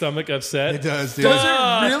delicate stomach upset? It does, dude. Does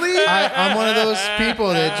it really? I'm one of those people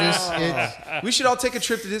that just We should all take a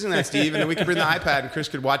trip to Disneyland, Steve, and then we could bring the iPad, and Chris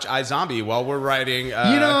could watch iZombie while we're riding. you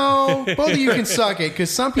know, both of you can suck it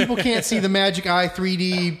because some people can't see the Magic Eye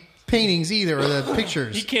 3D paintings either or the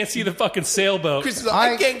pictures. You can't see the fucking sailboat. Chris is like,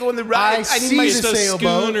 I can't go in the ride. I see need my. the It's a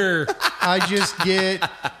sailboat. schooner. I just get,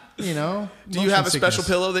 you know. Do you have a special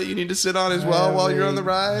pillow that you need to sit on as well while you're on the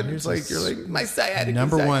ride? It's like you're like my sciatic.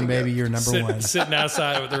 Number is one, acting baby. up. You're number one. Sitting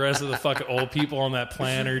outside with the rest of the fucking old people on that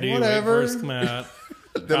planter, dude. Whatever. Waiting for us to come out.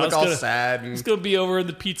 They I look was all gonna- sad. It's And going to be over in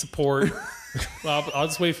the pizza port. I'll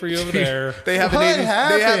just wait for you over there. they have What an 80s.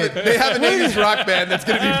 happened? They have an 80s rock band that's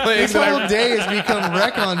going to be playing. This whole day has become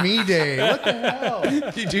Wreck on Me Day. What the hell?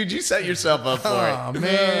 Dude, you set yourself up for Oh it.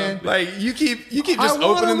 man. Like you keep just I want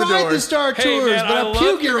opening to the ride doors. the Star Hey, Tours, man, but I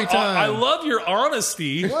puke your, every time. I love your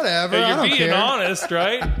honesty. Whatever, Hey, I you're don't being care. honest,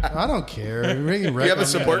 right? I don't care. Really You have a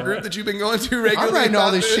support group that you've been going to regularly. I'm writing all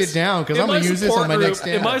about this shit down because I'm going to use this on my next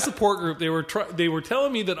In my day. support group, they were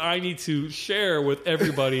telling me that I need to share with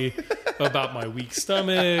everybody about my weak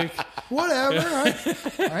stomach. Whatever.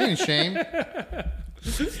 I ain't ashamed.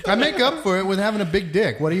 I make up for it with having a big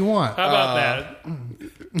dick. What do you want? How about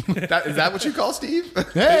that? Is that what you call Steve?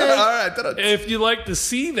 Hey. All right. Ta-da. If you'd like to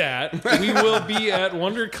see that, we will be at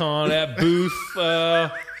WonderCon at booth.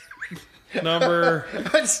 number.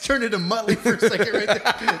 I just turned into Muttley for a second right there.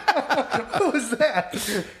 What was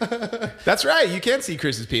that? That's right. You can see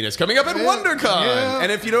Chris's penis coming up at WonderCon. Yeah.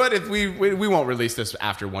 And if you know what, if we won't release this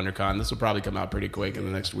after WonderCon. This will probably come out pretty quick in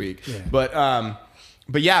the next week. Yeah.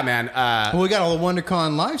 But yeah, man. Well, we got all the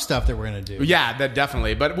WonderCon live stuff that we're going to do. Yeah, that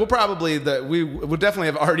definitely. But we'll probably we'll definitely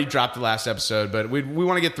have already dropped the last episode. But we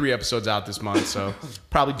want to get 3 episodes out this month, so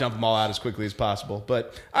probably dump them all out as quickly as possible.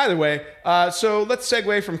 But either way, so let's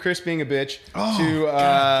segue from Chris being a bitch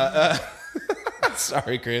to.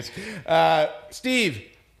 Sorry, Chris. Steve.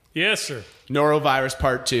 Yes, sir. Norovirus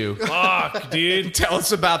Part 2. Fuck, dude. Tell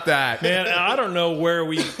us about that. Man, I don't know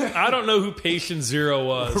who Patient Zero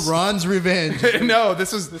was. Ron's Revenge. No,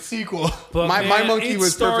 this was the Sequel. But my monkey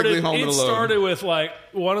was perfectly home and It alone. started with like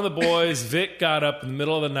one of the boys, Vic, got up in the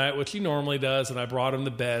middle of the night, which he normally does, and I brought him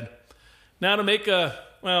to bed. Now to make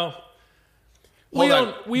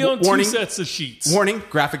we own 2 sets of sheets. Warning,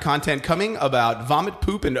 graphic content coming about vomit,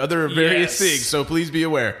 poop, and other various Yes. things, so please be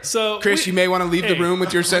aware. So Chris, you may want to leave the hey. room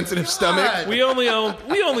with your sensitive stomach. We only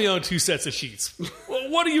own 2 sets of sheets. Well,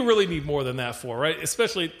 what do you really need more than that for, right?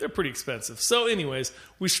 Especially they're pretty expensive. So, anyways,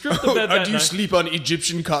 we stripped the bed that Do you night. sleep on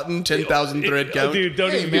Egyptian cotton, 10,000 thread count? Dude,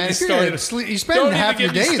 don't Hey, even man, get me if you're gonna started. sleep- you spend Don't half even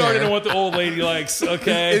your get me day started there. on what the old lady likes.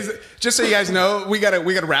 Okay, Just so you guys know, we gotta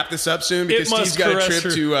wrap this up soon because It must Steve's got a caress trip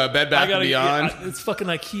her. to Bed Bath & Beyond. It's fucking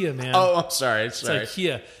IKEA, man. Oh, I'm sorry. It's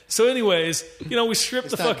IKEA. So, anyways, we stripped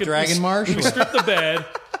the not fucking Dragon Marsh? We stripped the bed.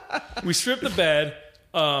 We stripped the bed.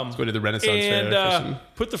 Let's go to the Renaissance Fair. And Christian.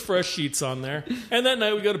 put the fresh sheets on there. And that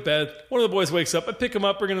night we go to bed. One of the boys wakes up. I pick him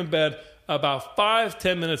up, bring him to bed. About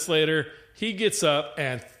 5-10 minutes later, he gets up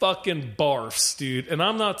and fucking barfs, dude. And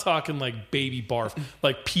I'm not talking like baby barf,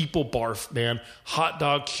 like people barf, man. Hot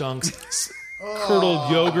dog chunks, curdled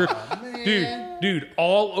yogurt. Dude,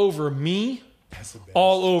 all over me.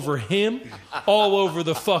 All over him. All over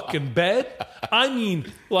the fucking bed. I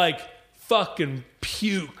mean, like, fucking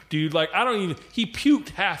puke, dude. Like, he puked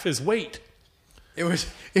half his weight. It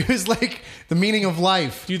was like the meaning of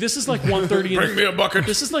life. Dude, this is like 1:30. Bring me a bucket.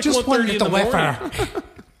 This is like Just 1:30 in the morning. wafer.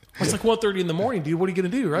 It's like 1:30 in the morning, dude. What are you gonna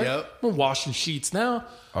do, right? Yep. I'm washing sheets now.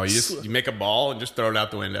 Oh, you make a ball and just throw it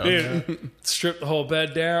out the window. Dude, strip the whole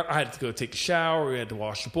bed down. I had to go take a shower. We had to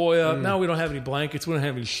wash the boy up. Now we don't have any blankets. We don't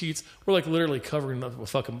have any sheets. We're like literally covering up with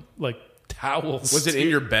fucking like towels. Was it in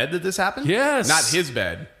your bed that this happened? Yes. Not his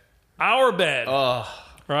bed. Our bed?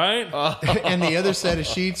 Right? And the other set of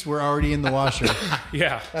sheets were already in the washer.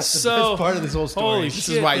 Yeah. That's part of this whole story. Holy This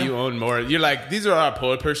shit, is why man. you own more. You're like, these are our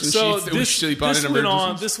poor person So sheets that we sleep on in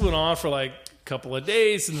emergencies. this went on for like a couple of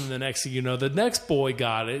days, and then the next thing you know, the next boy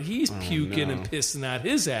got it. He's puking and pissing out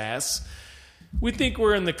his ass. We think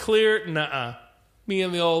we're in the clear. Nuh-uh. Me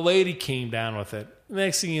and the old lady came down with it.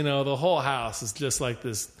 Next thing you know, the whole house is just like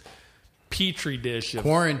this petri dish of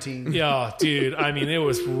Quarantine. yeah, dude. I mean, it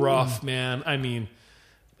was rough, man. I mean,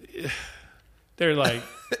 they're like.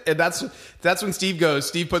 And that's when Steve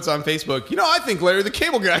puts on Facebook, I think Larry the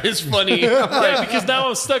Cable Guy is funny. Yeah, because now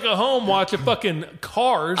I'm stuck at home watching fucking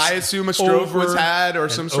Cars. I assume a stroke was had or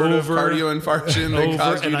some sort of cardio infarction that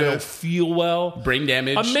caused you and I to don't feel well. brain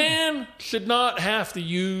damage. A man should not have to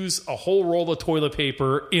use a whole roll of toilet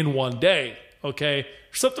paper in one day. Okay,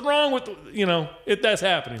 there's something wrong with if that's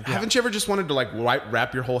happening. Haven't you ever just wanted to like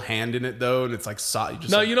wrap your whole hand in it though, and it's like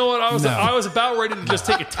No, you know what? I was about ready to just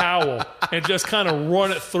take a towel and just kind of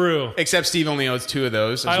run it through. Except Steve only owns 2 of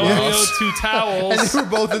those. I only own 2 towels. And they were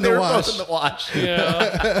both in They the were wash. both in the wash.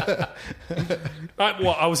 Yeah.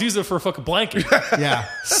 I was using it for a fucking blanket. Yeah.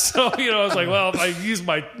 So, I was like, well, if I use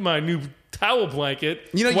my new towel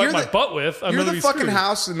blanket to wipe you're my butt with, I'm you're going to the be fucking screwed.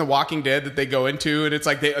 house in The Walking Dead that they go into, and it's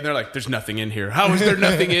like they're like, there's nothing in here. How is there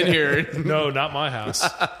nothing in here? No, not my house.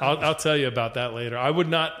 I'll tell you about that later. I would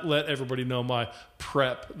not let everybody know my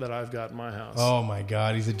prep that I've got in my house. Oh my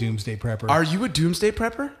God, he's a doomsday prepper. Are you a doomsday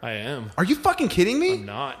prepper? I am. Are you fucking kidding me? I'm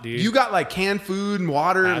not, dude. You got like canned food and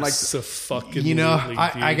water and like. fucking.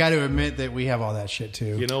 I got to admit that we have all that shit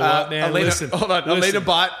too. You know what, man? Elena, Listen, hold on. listen. Elena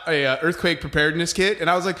bought a earthquake preparedness kit, and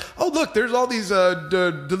I was like, "Oh, look, there's all these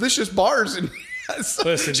delicious bars." And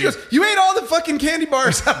Listen, she dude. goes, "You ate all the fucking candy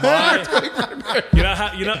bars." You know how?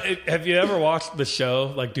 Have you ever watched the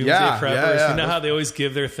show like Doomsday Yeah, Preppers? yeah. You know how they always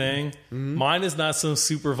give their thing. Mine is not some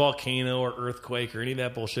super volcano or earthquake or any of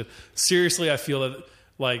that bullshit. Seriously, I feel that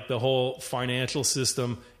like the whole financial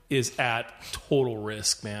system is at total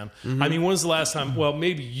risk, man. I mean, when's the last time? Well,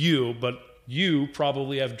 maybe you, but you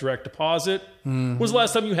probably have direct deposit. When's the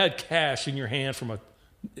last time you had cash in your hand from a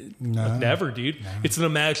never, dude. No. It's an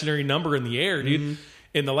imaginary number in the air, dude.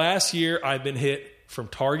 In the last year, I've been hit from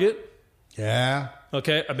Target. Yeah.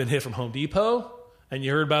 Okay, I've been hit from Home Depot, And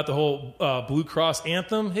you heard about the whole Blue Cross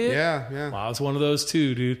Anthem hit? Yeah. Well, I was one of those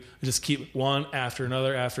too, dude. I just keep one after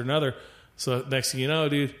another. So next thing you know,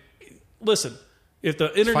 dude, listen, if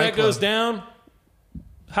the internet goes down,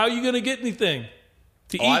 how are you going to get anything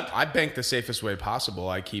to eat? I bank the safest way possible.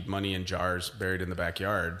 I keep money in jars buried in the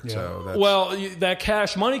backyard. Yeah. So that's, Well, that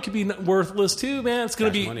cash money could be worthless too, man. It's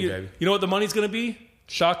going to Cash be, money, baby. you know what the money's going to be?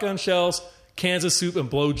 Shotgun shells, cans of soup, and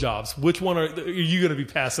blowjobs. Which one are you going to be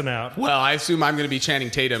passing out? well, I assume I'm going to be Channing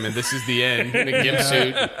Tatum, and this is the end in a gimp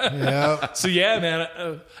suit. Yeah. So yeah,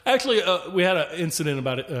 man. Actually, we had an incident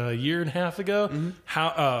about a year and a half ago.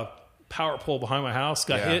 How power pole behind my house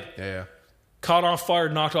got hit, Yeah. caught on fire,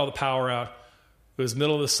 knocked all the power out. It was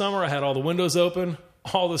middle of the summer. I had all the windows open.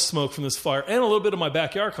 All this smoke from this fire, and a little bit of my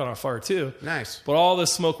backyard caught on fire too. Nice. But all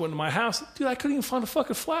this smoke went into my house. Dude, I couldn't even find a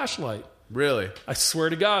fucking flashlight. Really? I swear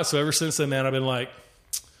to God. So ever since then, man, I've been like,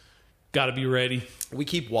 got to be ready. We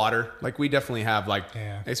keep water. Like, we definitely have, like,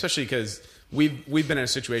 Yeah. especially because we've been in a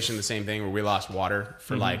situation, the same thing, where we lost water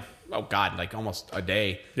for like, oh God, like almost a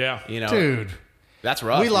day. Yeah. You know, Dude, that's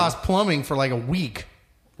rough. we dude. lost plumbing for like a week.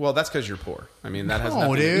 Well, that's because you're poor. I mean, that has Oh,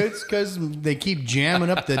 nothing. dude, it's because they keep jamming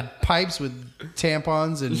up the pipes with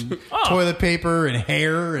tampons and toilet paper and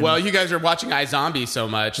hair. And, Well, you guys are watching iZombie so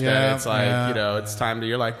much that Yeah, it's like, yeah. you know, it's time to,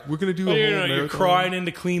 you're like, we're going to do a You whole know, you're marathon. crying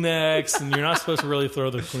into Kleenex, and you're not supposed to really throw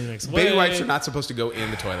the Kleenex away. Baby wipes are not supposed to go in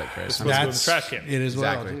the toilet, Chris. supposed to go in the trash can. It is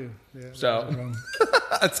Exactly. well, too. Yeah. So,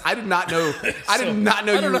 I did not know. I did not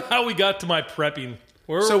know I you don't were. know how we got to my prepping.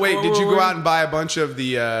 So wait, did you go out and buy a bunch of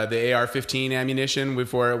the AR-15 ammunition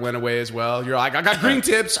before it went away as well? You're like, I got green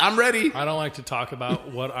tips. I'm ready. I don't like to talk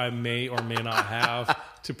about what I may or may not have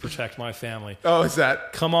to protect my family. Oh, is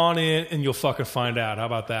that? Come on in, and you'll fucking find out. How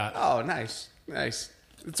about that? Oh, nice.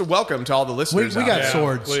 It's a welcome to all the listeners. We out got there.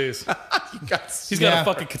 swords. Please. You got- He's got Yeah. a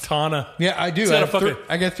fucking katana. Yeah, I do. He's got I, a fucking-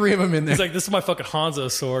 I got 3 of them in there. He's like, this is my fucking Hanzo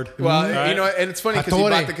sword. Well, Right? you know, and it's funny because he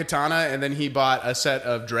Hattori. bought the katana and then he bought a set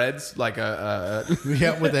of dreads, like a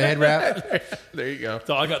yeah, with the head wrap. there you go.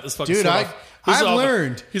 So I got this fucking Dude, sword I- off. This is I've off-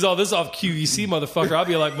 learned. He's all this off QVC, motherfucker. I'll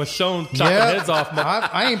be like Michonne chopping Yeah, heads off.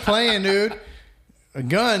 I ain't playing, dude. A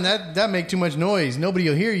gun that make too much noise. Nobody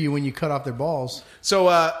will hear you when you cut off their balls.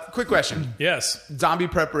 So, quick question: Yes. zombie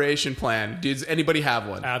preparation plan. Does anybody have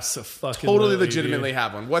one? Absolutely. Totally, legitimately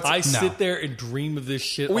have one. What's I sit there and dream of this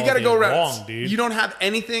shit. We all got to day go around. long, dude. You don't have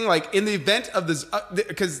anything like in the event of this,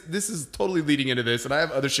 because this is totally leading into this, and I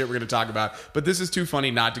have other shit we're going to talk about. But this is too funny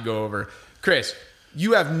not to go over. Chris,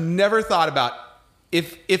 you have never thought about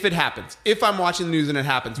if it happens. If I'm watching the news and it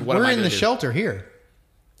happens, what am We're I in gonna the do? shelter here.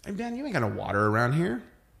 Hey, Dan, you ain't got no water around here.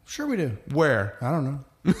 Sure we do. Where? I don't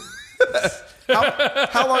know.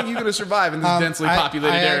 How long are you going to survive in this densely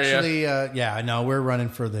populated area? Actually, yeah, no, we're running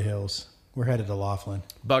for the hills. We're headed to Laughlin.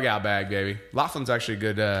 Bug out bag, baby. Laughlin's actually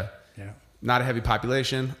good. Yeah. Not a heavy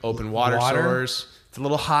population. Open water source. It's a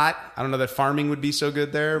little hot. I don't know that farming would be so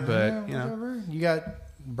good there, but you know. Whatever. You got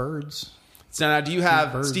birds. So now, do you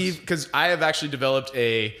have, birds. Steve, because I have actually developed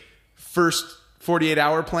a first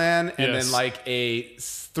 48-hour plan and Yes. then like a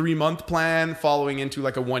 3-month plan following into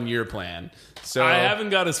like a 1-year plan. So I haven't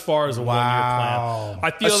got as far as a Wow. 1-year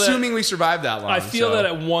plan. I feel assuming we survive that long. I feel so- that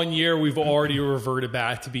at 1 year we've already reverted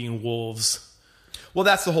back to being wolves. well,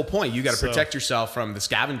 that's the whole point. You got to So- protect yourself from the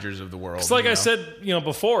scavengers of the world. It's like you I know? said,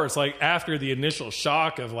 before. It's like after the initial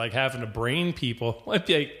shock of like having to brain people, might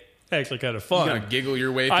be like, actually kind of fun. You're gonna giggle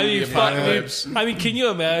your way through I mean, the fuck, apocalypse. dude. I mean, can you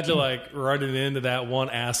imagine like running into that one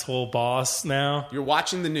asshole boss now You're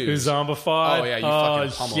watching the news. who's zombified? Oh, yeah, you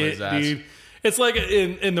fucking pummel shit, his ass. dude. It's like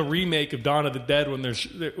in the remake of Dawn of the Dead when there's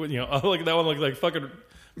like that one looked like fucking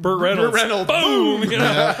Burt Reynolds. Boom. You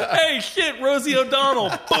know, hey shit, Rosie O'Donnell.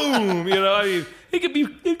 Boom. You know, I mean,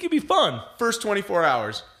 it could be fun. First 24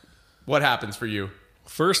 hours, what happens for you?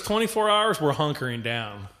 First 24 hours, we're hunkering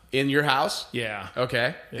down. In your house? Yeah.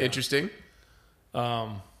 Okay, interesting.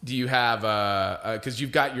 Do you have, because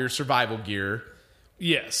you've got your survival gear.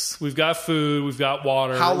 Yes, we've got food, we've got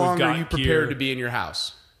water. How we've long got are you prepared gear, to be in your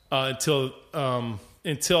house? until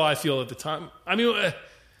I feel at the time? I mean,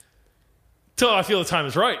 until I feel the time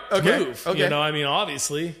is right to Okay, move. okay. You know, I mean,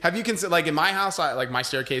 obviously. Have you considered, like in my house, like my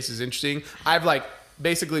staircase is interesting. I've like,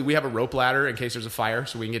 basically we have a rope ladder in case there's a fire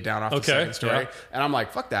so we can get down off the Okay, second story. yeah. And I'm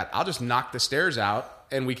like, fuck that. I'll just knock the stairs out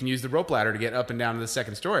and we can use the rope ladder to get up and down to the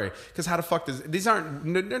second story. Because how the fuck does, these aren't,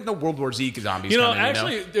 there's no World War Z zombies You know, coming,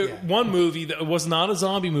 actually, one movie that was not a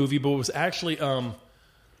zombie movie, but was actually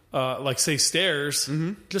like say stairs,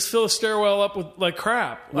 just fill a stairwell up with like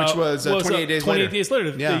crap. Which was 28 days 28 later. days later.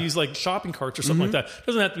 Yeah. They use like shopping carts or something like that. It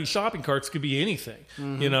doesn't have to be shopping carts. It could be anything,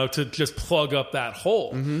 to just plug up that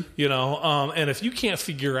hole, and if you can't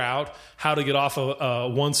figure out how to get off a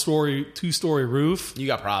 1-story, 2-story roof, You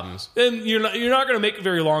got problems. then you're not going to make it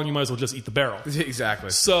very long. You might as well just eat the barrel. Exactly.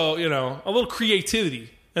 So, a little creativity.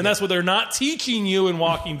 And that's what they're not teaching you in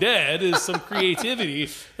Walking Dead is some creativity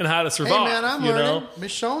and how to survive. Hey man, I'm you learning. know?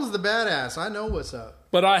 Michonne's the badass. I know what's up.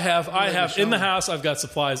 But I have Michonne. in the house, I've got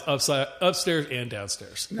supplies upstairs and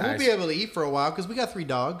downstairs. Nice. We'll be able to eat for a while because we got 3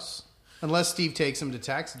 dogs. Unless Steve takes them to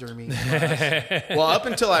taxidermy. Well, up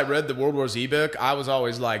until I read the World War Z book, I was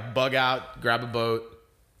always like, bug out, grab a boat,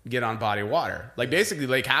 get on body of water. Like basically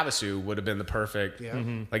Lake Havasu would have been the perfect.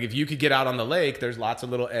 Like if you could get out on the lake, there's lots of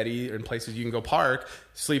little eddy and places you can go park,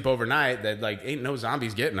 sleep overnight. That like ain't no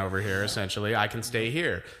zombies getting over here. Essentially, I can stay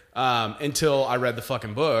here. Until I read the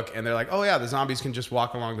fucking book, and they're like, "Oh yeah, the zombies can just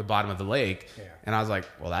walk along the bottom of the lake." Yeah. And I was like,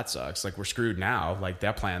 "Well, that sucks. Like we're screwed now. Like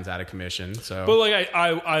that plan's out of commission." So, But like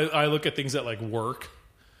I look at things that like work.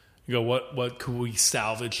 You go, what could we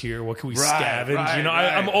salvage here? What can we scavenge? right,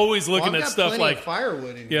 I'm always looking Well, I've at got stuff plenty like of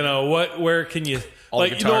firewood in here. where can you All the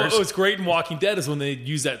like guitars. what's great in Walking Dead is when they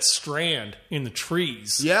use that strand in the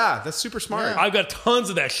trees. yeah, that's super smart. I've got tons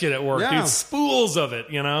of that shit at work, Yeah. dude. Spools of it,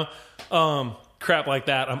 crap like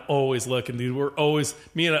that. I'm always looking, dude. We're always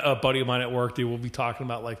me and a buddy of mine at work, dude. We'll be talking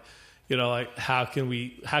about like how can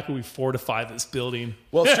we fortify this building?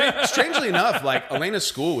 Well, strangely enough, like Elena's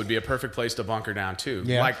school would be a perfect place to bunker down too.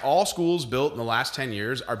 Yeah. Like all schools built in the last 10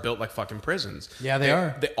 years are built like fucking prisons. Yeah, they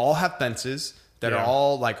are. They all have fences that Yeah. are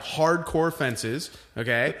all like hardcore fences.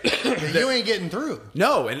 Okay. You ain't getting through.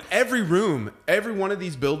 No, in every room, every one of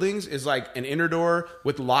these buildings is like an inner door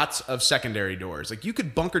with lots of secondary doors. Like you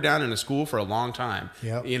could bunker down in a school for a long time.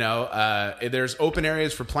 Yep. There's open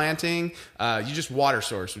areas for planting. You just water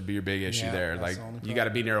source would be your big issue Yeah, there. that's Like the only you got to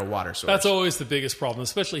be near a water source. That's always the biggest problem,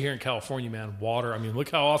 especially here in California, man. Water. I mean, look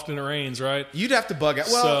how often it rains, right? You'd have to bug out.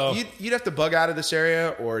 Well, So- you'd have to bug out of this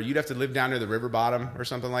area, or you'd have to live down near the river bottom or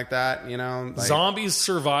something like that. Like, Zombies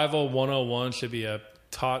Survival 101 should be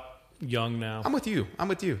taught young now. I'm with you. All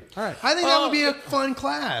right. I think that would be a fun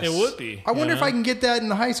class. It would be, I wonder you if I know? can get that in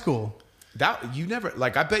the high school. That you never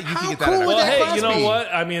like. I bet you How could get that. cool in a- would Well, that hey, class you know be? what?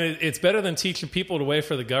 I mean, it's better than teaching people to wait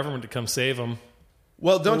for the government to come save them.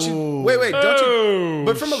 Well, don't you Ooh. wait? Don't Oh, you?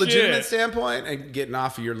 But from a legitimate shit. standpoint, and getting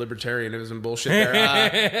off of your libertarianism bullshit,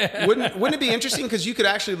 there, wouldn't it be interesting? Because you could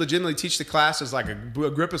actually legitimately teach the class as like a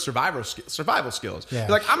grip of survival skills. Yeah. You're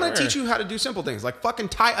like, I'm going to teach you how to do simple things, like fucking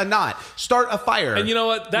tie a knot, start a fire, And you know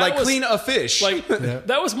what? That like was- clean a fish. Like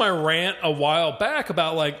that was my rant a while back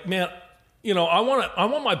about like, man, I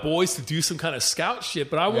want my boys to do some kind of scout shit,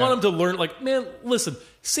 but I want them to learn. Like, man, listen,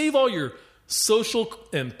 save all your social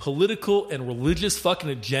and political and religious fucking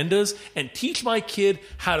agendas and teach my kid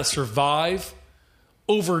how to survive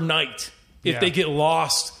overnight if Yeah. they get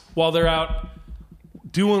lost while they're out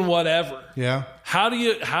doing whatever. Yeah. How do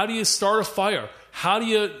you start a fire? How do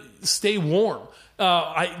you stay warm?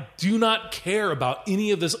 I do not care about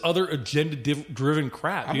any of this other agenda-driven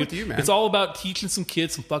crap. I'm dude. with you, man. It's all about teaching some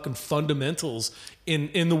kids some fucking fundamentals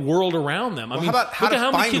in the world around them. I mean, how about how look to at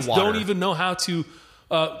how many find kids water? don't even know how to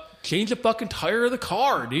change a fucking tire of the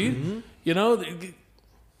car, dude. Mm-hmm. You know,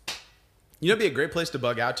 You know, it'd be a great place to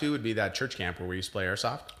bug out to would be that church camp where we used to play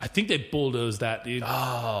airsoft. I think they bulldozed that, dude.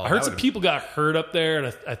 I that heard some would've- people got hurt up there,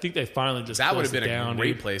 and I think they finally just That would have closed been it down, a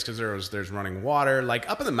great dude. place because there's running water, like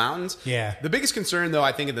up in the mountains. Yeah. The biggest concern, though,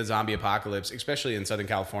 I think in the zombie apocalypse, especially in Southern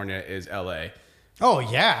California, is L.A. Oh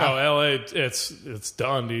yeah. Oh, LA, it's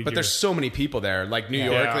done, dude. But there's so many people there, like New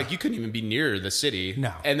York. Yeah. Like you couldn't even be near the city.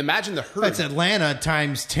 No. And imagine the herd. That's Atlanta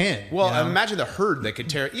times 10. Well, you know? imagine the herd that could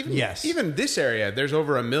tear Yes. even this area. There's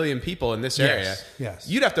over 1 million people in this area. yes.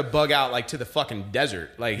 You'd have to bug out like to the fucking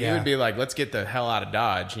desert. Like it Yeah. would be like, let's get the hell out of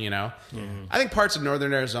Dodge. I think parts of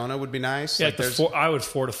northern Arizona would be nice. Yeah, Like there's, I would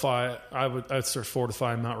fortify. I'd start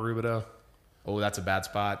fortifying Mount Rubidoux. oh, that's a bad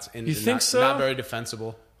spot. And You think not, so? Not very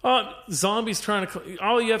defensible. Zombies trying to.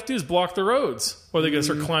 All you have to do is block the roads. Or they going to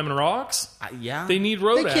start climbing rocks. Yeah. They need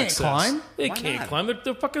road They can't access. climb. They Why can't not? climb.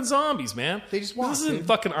 They're fucking zombies, man. They just walk, This isn't dude.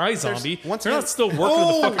 fucking iZombie. once They're again- not still working in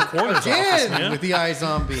the fucking coroner's office, again man. with the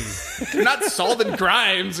iZombie. They're not solving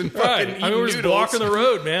crimes and fucking Right. eating I mean, we're just noodles. blocking the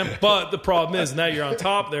road, man. But the problem is now you're on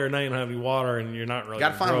top there, and now you don't have any water, and you're not really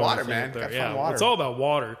Gotta find growing water, anything man. up there. Gotta Yeah, find water. it's all about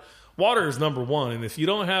water. Water is number one, and if you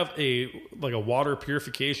don't have a water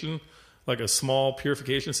purification, like a small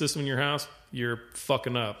purification system in your house, you're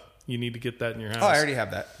fucking up. You need to get that in your house. Oh, I already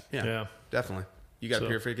have that. Yeah. Definitely. You got a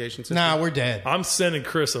purification system? Nah, we're dead. I'm sending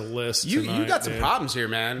Chris a list. You tonight, got some dude. problems here,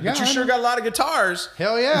 man. Yeah, But you I sure know. got a lot of guitars.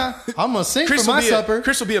 Hell yeah. I'm going to sing Chris for my will supper.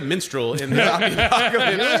 Chris will be a minstrel in the zombie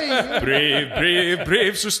apocalypse. Hey,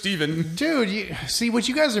 Brave Sir Stephen. dude, see, what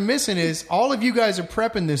you guys are missing is all of you guys are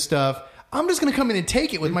prepping this stuff. I'm just going to come in and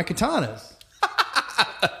take it with my katanas.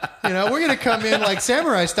 We're going to come in like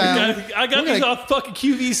samurai style. I got We're these gonna- off fucking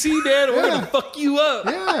QVC, man. We're Yeah. gonna fuck you up.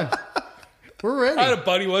 Yeah. We're ready. I had a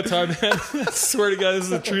buddy one time, man. I swear to God, this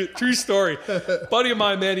is a true story. Buddy of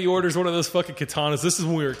mine, man, he orders one of those fucking katanas. This is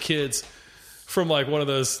when we were kids, from like one of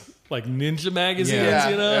those like ninja magazines, Yeah.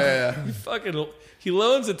 you know. Yeah. He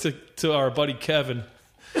loans it to our buddy Kevin.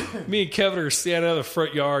 Me and Kevin are standing out of the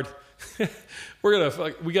front yard. We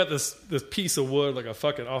got this piece of wood like a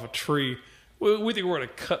fucking off a tree. We think we're gonna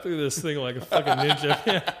cut through this thing like a fucking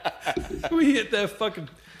ninja.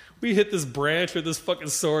 We hit this branch with this fucking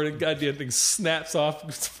sword, and goddamn thing snaps off,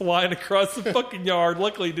 it's flying across the fucking yard.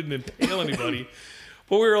 Luckily, it didn't impale anybody.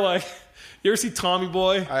 But we were like, you ever see Tommy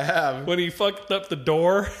Boy? I have. When he fucked up the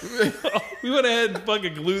door, we went ahead and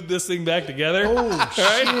fucking glued this thing back together. Oh,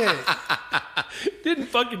 shit. Didn't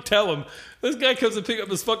fucking tell him. This guy comes and pick up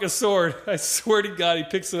his fucking sword. I swear to God, he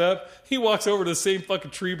picks it up. He walks over to the same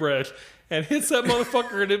fucking tree branch and hits that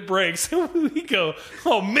motherfucker, and it breaks. And we go,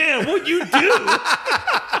 oh man, what'd you do?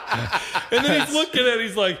 And then he's looking at it,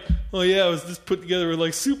 he's like, oh yeah, it was just put together with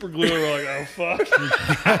like super glue. And we're like, oh fuck.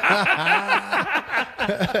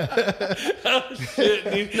 Oh shit,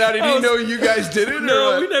 dude. Now, did he know you guys did it?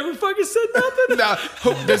 No, or we never fucking said nothing. Now,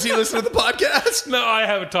 does he listen to the podcast? No, I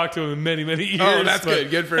haven't talked to him in many, many years. Oh, that's but-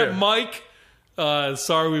 good. Good for him. Mike,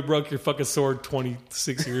 sorry we broke your fucking sword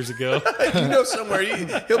 26 years ago. You know somewhere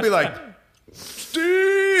he'll be like,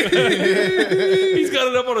 Steve. He's got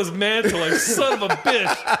it up on his mantle like, son of a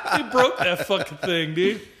bitch. He broke that fucking thing,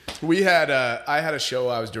 dude. We had I had a show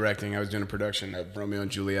I was directing. I was doing a production of Romeo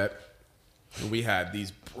and Juliet. And we had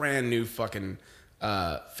these brand new fucking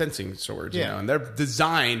fencing swords, Yeah. and they're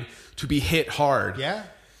designed to be hit hard. Yeah.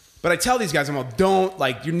 But I tell these guys, I'm like, don't,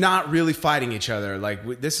 like, you're not really fighting each other.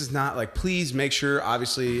 Like, this is not, like, please make sure,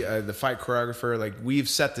 obviously, the fight choreographer, like, we've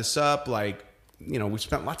set this up, like, we've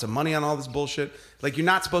spent lots of money on all this bullshit. Like, you're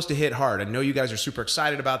not supposed to hit hard. I know you guys are super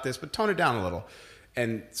excited about this, but tone it down a little.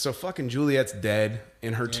 And so fucking Juliet's dead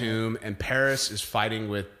in her tomb, and Paris is fighting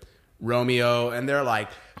with Romeo, and they're like,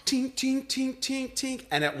 tink, tink, tink, tink, tink.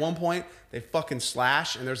 And at one point, they fucking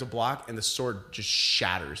slash, and there's a block, and the sword just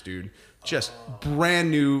shatters, dude. Just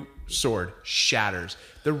brand new sword shatters.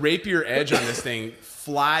 The rapier edge on this thing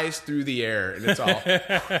flies through the air, and it's all.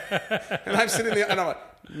 And I'm sitting there, and I'm like,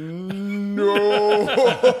 no.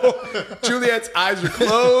 Juliet's eyes are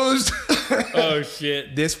closed. Oh,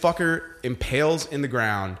 shit. This fucker impales in the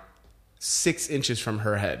ground 6 inches from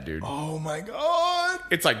her head, dude. Oh, my God.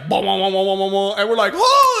 It's like, boom, boom, boom, boom, boom, boom, and we're like,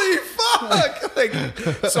 holy fuck! Like,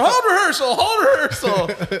 so hold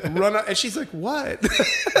rehearsal. Run up, and she's like, what?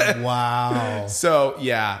 Wow. So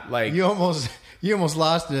yeah, like, You almost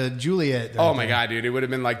lost to Juliet. oh my God, dude, it would have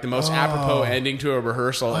been like the most apropos ending to a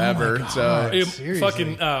rehearsal ever. God. So It- Seriously.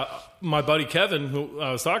 fucking my buddy Kevin, who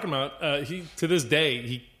I was talking about, he to this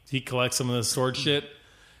day he collects some of this sword shit,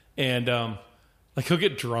 and like he'll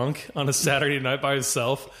get drunk on a Saturday night by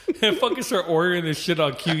himself and fucking start ordering this shit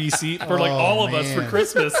on QVC for like all of us for man.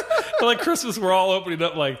 Christmas. For like Christmas, we're all opening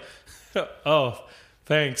up like, oh.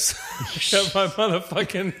 Thanks. Got my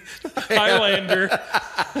motherfucking Highlander.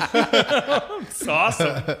 It's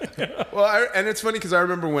awesome. well, and it's funny because I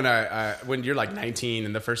remember when you're like 19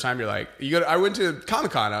 and the first time you're like, I went to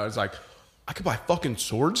Comic-Con. I was like, I could buy fucking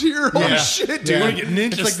swords here. Holy Yeah. shit, dude! Yeah. We're gonna get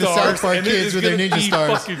ninja It's like the stars. South Park and it kids is with their gonna ninja be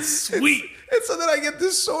stars. fucking sweet. And so then I get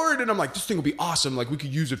this sword, and I'm like, this thing will be awesome. Like, we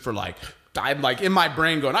could use it for like, I'm like in my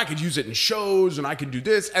brain going, I could use it in shows, and I could do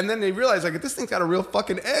this. And then they realize like, this thing's got a real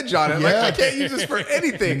fucking edge on it. Like, Yeah. I can't use this for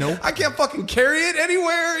anything. Nope. I can't fucking carry it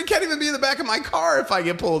anywhere. It can't even be in the back of my car if I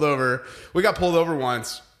get pulled over. We got pulled over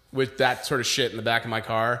once with that sort of shit in the back of my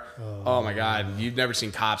car. Oh my God. You've never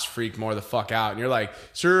seen cops freak more the fuck out. And you're like,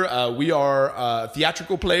 sir, we are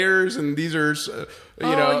theatrical players, and these are, you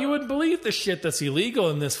know. You wouldn't believe the shit that's illegal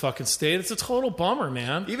in this fucking state. It's a total bummer,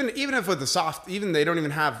 man. Even if with the soft, even they don't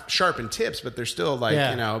even have sharpened tips, but they're still like,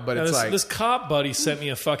 Yeah. you know, but Now, it's this, like, this cop buddy sent me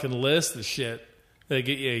a fucking list of shit that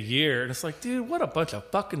get you a year, and it's like, dude, what a bunch of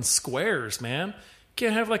fucking squares, man. You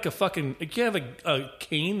can't have like a fucking, you can't have a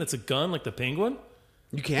cane that's a gun like the Penguin.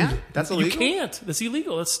 you can't? That's illegal? You can't. That's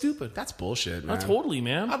illegal. That's stupid. That's bullshit, man. Totally,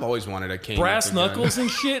 man. I've always wanted a cane. Brass that's a gun. knuckles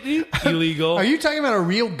and shit, dude. Illegal. Are you talking about a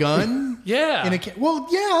real gun? Yeah. Well,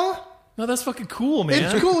 yeah. No, that's fucking cool, man.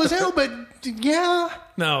 It's cool as hell, but yeah.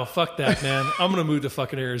 No, fuck that, man. I'm going to move to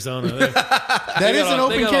fucking Arizona. That is an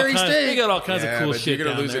open carry state. They got all kinds of cool but shit you're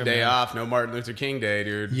going to lose down a there, day man. off. No Martin Luther King Day,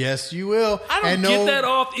 dude. Yes, you will. I don't And get that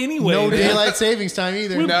off anyway. No man. daylight savings time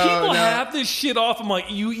either. When No, people no. have this shit off, I'm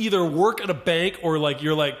like, you either work at a bank or like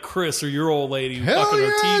you're like Chris or your old lady who Hell fucking are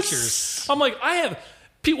yes. teachers. I'm like,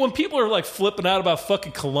 when people are like flipping out about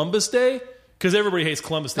fucking Columbus Day, because everybody hates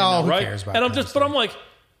Columbus Day Oh, now, who right? cares about And I'm Columbus I'm like,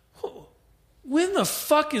 when the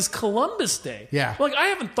fuck is Columbus Day? Yeah. Like, I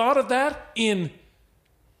haven't thought of that in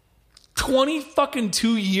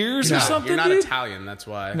 22 years or No, something, You're not dude. Italian, that's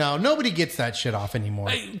why. No, nobody gets that shit off anymore.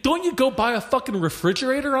 Hey, don't you go buy a fucking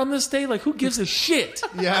refrigerator on this day? Like, who gives a shit?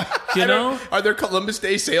 Yeah. You know? Are there Columbus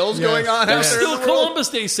Day sales Yes. going on? There's out there in still the world? Columbus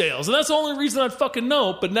Day sales, and that's the only reason I'd fucking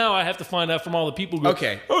know. But now I have to find out from all the people who go,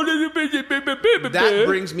 Okay. that That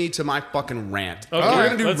brings me to my fucking rant. Okay, We're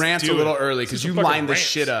going to do let's rants do a little it. early Let's because do you some fucking lined this rants.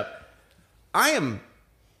 shit up. I am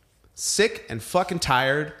sick and fucking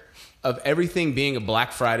tired of everything being a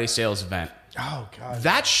Black Friday sales event. Oh, God.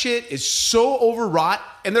 That shit is so overwrought,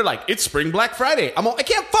 and they're like, it's Spring Black Friday. I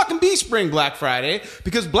can't fucking be Spring Black Friday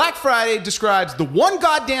because Black Friday describes the one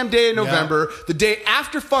goddamn day in November, the day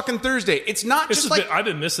after fucking Thursday. It's not This just has like... been, I've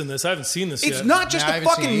been missing this. I haven't seen this It's yet. not just Yeah, I a haven't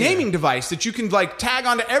seen fucking it either. naming device that you can like tag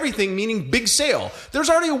onto everything, meaning big sale. There's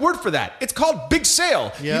already a word for that. It's called big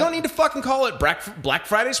sale. Yeah. You don't need to fucking call it Black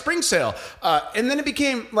Friday spring sale. And then it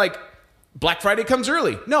became like Black Friday comes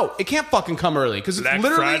early. No, it can't fucking come early because it's Black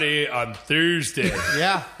literally. Friday on Thursday.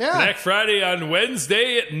 Yeah. Yeah. Black Friday on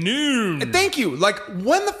Wednesday at noon. Thank you. Like,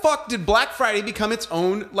 when the fuck did Black Friday become its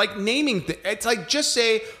own like naming thing? It's like just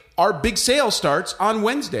say our big sale starts on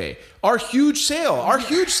Wednesday. Our huge sale, our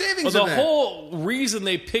huge savings Well, the event. whole reason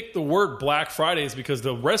they picked the word Black Friday is because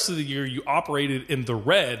the rest of the year you operated in the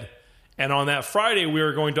red. And on that Friday, we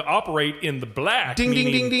are going to operate in the black. Ding, ding,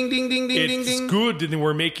 meaning ding, ding, ding, ding, ding, It's ding. good and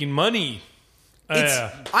we're making money.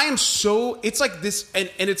 I am so, it's like this, and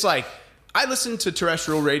it's like, I listen to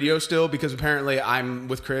terrestrial radio still because apparently I'm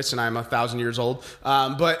with Chris and I'm 1,000 years old.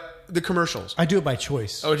 But the commercials. I do it by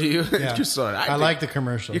choice. Oh, do you? Yeah. Just so I like the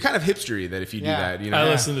commercials. You're kind of hipstery that if you do Yeah. that, you know. I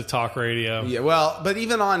listen to talk radio. Yeah, well, but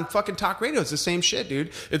even on fucking talk radio, it's the same shit,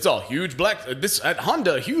 dude. It's all huge this at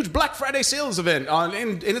Honda, huge Black Friday sales event on,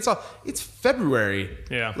 and it's February.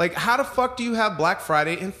 Yeah. Like, how the fuck do you have Black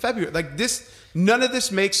Friday in February? Like this, none of this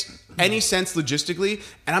makes any sense logistically,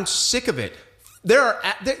 and I'm sick of it.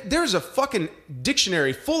 There's a fucking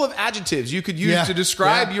dictionary full of adjectives you could use to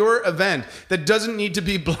describe your event that doesn't need to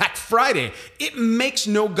be Black Friday. It makes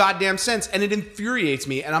no goddamn sense, and it infuriates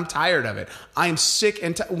me, and I'm tired of it. I am sick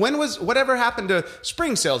and whatever happened to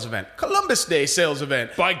spring sales event, Columbus Day sales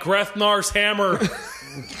event? By Grethnar's hammer.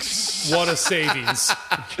 What a savings.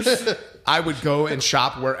 I would go and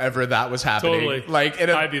shop wherever that was happening. Totally. Like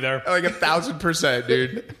I'd be there. Like 1,000%,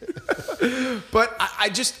 dude. But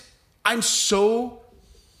I'm so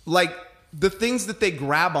like the things that they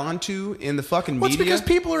grab onto in the fucking Well, it's media. because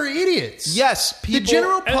people are idiots. Yes, people. The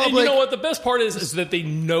general And public. you know what? The best part is that they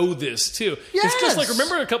know this too. It's just like, Yes.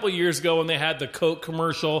 remember a couple of years ago when they had the Coke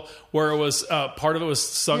commercial where it was part of it was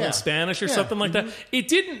sung Yeah. in Spanish or Yeah. something like that. It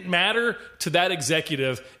didn't matter to that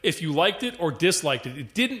executive if you liked it or disliked it.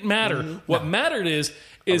 It didn't matter. What mattered is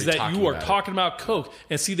we that talking you are about it? talking about Coke,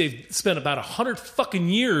 and see, they've spent about 100 fucking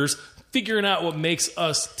years figuring out what makes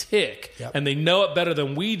us tick. Yep. And they know it better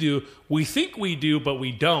than we do. We think we do, but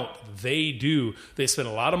we don't. They do. They spend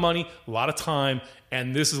a lot of money, a lot of time,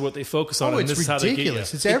 and this is what they focus on. Oh, and it's this is how they get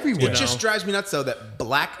ridiculous. you. It's everywhere. It just drives me nuts though that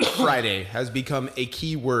Black Friday has become a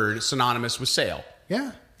key word synonymous with sale.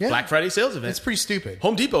 yeah. Yeah. Black Friday sales event. It's pretty stupid.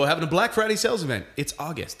 Home Depot having a Black Friday sales event. It's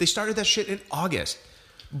August. They started that shit in August.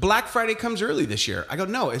 Black Friday comes early this year. I go,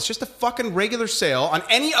 no, it's just a fucking regular sale on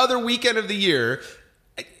any other weekend of the year.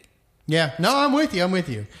 Yeah, no, I'm with you. I'm with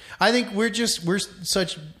you. I think we're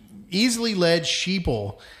such easily led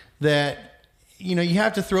sheeple that you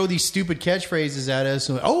have to throw these stupid catchphrases at us.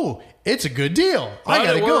 And, oh, it's a good deal. I But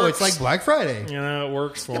gotta it go. works. It's like Black Friday. You know, it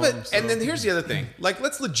works for Yeah, them. but, and then here's the other thing. Like,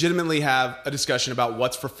 let's legitimately have a discussion about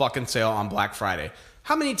what's for fucking sale on Black Friday.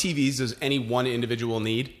 How many TVs does any one individual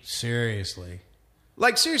need? Seriously.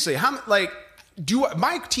 Like, seriously, my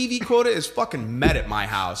TV quota is fucking met at my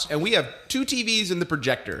house, and we have 2 TVs in the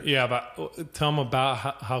projector. Yeah, but tell them about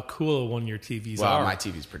how cool one of your TVs Well, are. my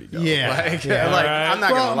TV's pretty dope. Yeah. Like, Yeah. like, Alright. I'm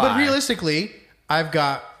not Well, gonna lie. but realistically, I've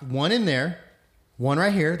got one in there, one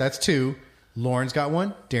right here. That's 2. Lauren's got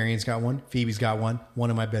one. Darian's got one. Phoebe's got one. One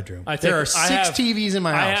in my bedroom. There are 6 TVs in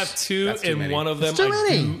my house. I have 2, That's too and many. one of them That's too I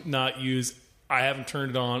many. do not use I haven't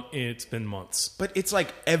turned it on. It's been months. But it's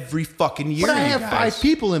like every fucking year. But I you have guys. 5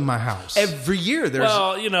 people in my house. Every year there's.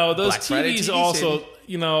 Well, you know, those Black Friday TVs TV also. sale.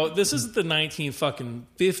 You know, this isn't the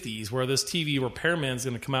 1950s where this TV repairman's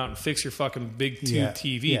going to come out and fix your fucking big tube Yeah,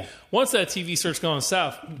 TV. yeah. Once that TV starts going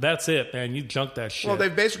south, that's it, man. You junk that shit. Well,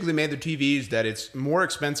 they've basically made their TVs that it's more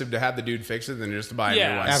expensive to have the dude fix it than just to buy a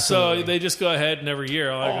new one. Absolutely. So they just go ahead and every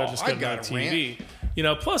year, I'll just I get got another a TV. You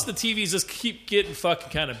know, plus the TVs just keep getting fucking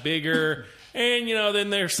kind of bigger. And, you know, then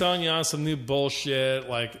they're selling you on some new bullshit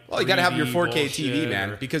like Well, you got to have your 3D 4K TV, bullshit man,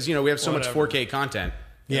 or because, you know, we have so whatever. much 4K content.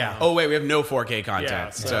 Yeah. Oh, wait, we have no 4K content. Yeah,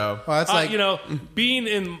 so. Well, that's like you know, being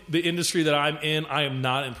in the industry that I'm in, I am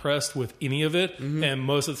not impressed with any of it. Mm-hmm. And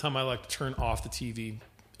most of the time, I like to turn off the TV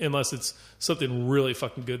unless it's something really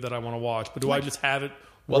fucking good that I want to watch. But do I just have it?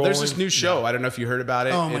 Well, there's this rolling? new show. I don't know if you heard about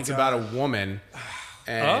it. Oh, my it's God. about a woman,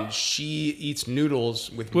 and Huh? she eats noodles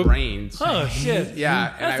with brains. Oh shit!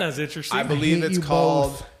 Yeah, that and sounds interesting. I believe hate it's you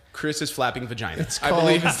called both. Chris's Flapping Vagina. It's I called-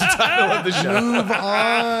 believe it's the title of the show. Move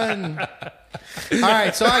on. All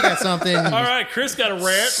right, so I got something. All right, Chris got a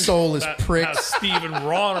rant. Soulless That- prick. that Steve and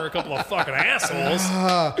Ron are a couple of fucking assholes.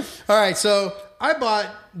 All right, so I bought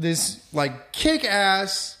this like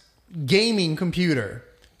kick-ass gaming computer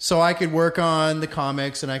so I could work on the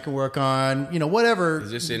comics and I could work on, you know, whatever.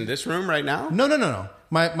 Is this in this room right now? No.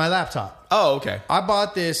 My laptop. Oh, okay. I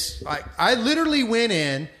bought this. I literally went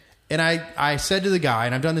in and I said to the guy,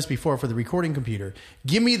 and I've done this before for the recording computer,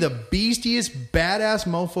 give me the beastiest, badass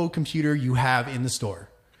mofo computer you have in the store.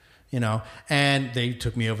 You know, and they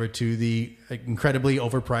took me over to the incredibly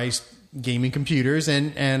overpriced gaming computers,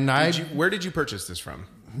 and Where did you purchase this from?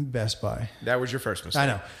 Best Buy. That was your first mistake. I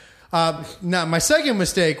know. Now, my second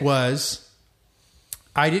mistake was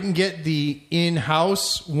I didn't get the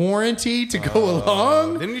in-house warranty to go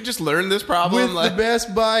along Didn't you just learn this problem? with the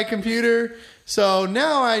Best Buy computer. So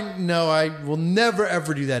now I know I will never,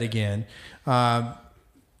 ever do that again.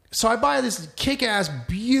 So I buy this kick-ass,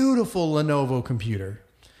 beautiful Lenovo computer.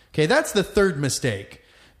 Okay, that's the third mistake.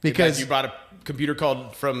 Because you bought a computer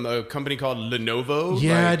from a company called Lenovo?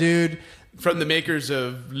 yeah, Like, dude, from the makers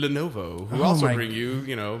of Lenovo, who Oh also my- bring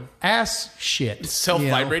you, ass shit.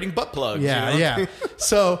 self-vibrating butt plugs. Yeah, you know? yeah.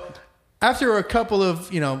 So after a couple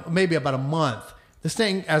of, maybe about a month, this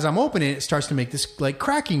thing, as I'm opening it, it starts to make this like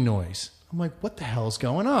cracking noise. I'm like, what the hell's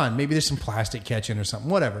going on? Maybe there's some plastic catching or something,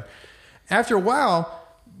 whatever. After a while,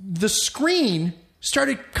 the screen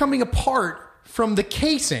started coming apart from the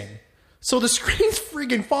casing. So the screen's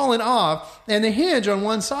freaking falling off, and the hinge on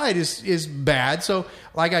one side is bad. So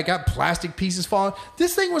like I got plastic pieces falling.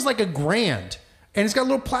 This thing was like $1,000, and it's got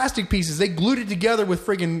little plastic pieces. They glued it together with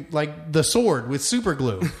friggin' like the sword with super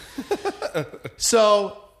glue.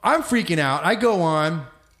 So I'm freaking out. I go on,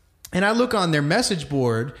 and I look on their message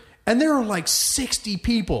board, and there are like 60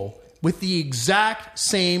 people with the exact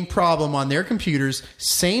same problem on their computers,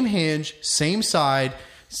 same hinge, same side,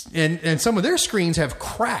 and some of their screens have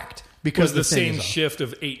cracked because Was the thing same is off. shift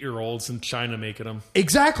of 8-year-olds in China making them.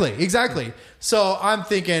 Exactly. So I'm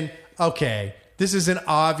thinking, okay, this is an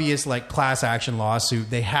obvious like class action lawsuit.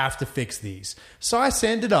 They have to fix these. So I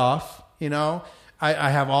send it off. I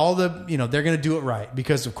have all the, they're going to do it right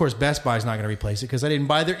because of course Best Buy is not going to replace it because I didn't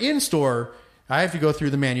buy their in-store. I have to go through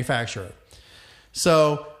the manufacturer.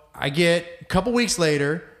 So I get a couple weeks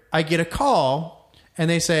later, I get a call and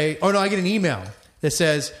they say, I get an email that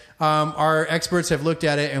says, our experts have looked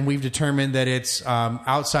at it and we've determined that it's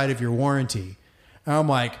outside of your warranty. And I'm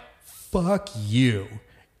like, fuck you.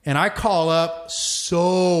 And I call up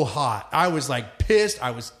so hot. I was like pissed. I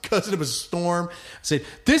was cussing up a storm. I said,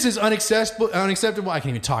 this is unacceptable. I can't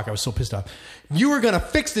even talk. I was so pissed off. You were going to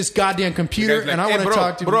fix this goddamn computer and I want to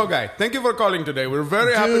talk to Bro guy, thank you for calling today. We're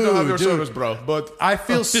very happy to have your Dude. service, bro. But I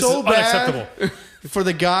feel This so is bad unacceptable. for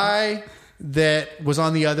the guy that was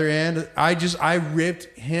on the other end. I ripped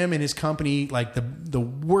him and his company like the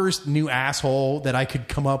worst new asshole that I could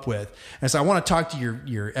come up with. And so I want to talk to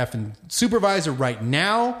your effing supervisor right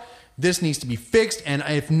now. This needs to be fixed. And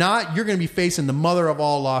if not, you're going to be facing the mother of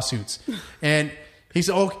all lawsuits. And he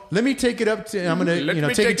said, let me take it up to, I'm going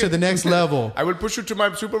to take it to the next level. I will push you to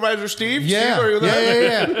my supervisor, Steve. Yeah, Steve, are you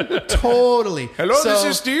there? yeah. Totally. Hello, this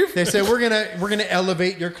is Steve. They said we're gonna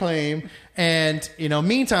elevate your claim, and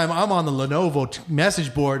meantime, I'm on the Lenovo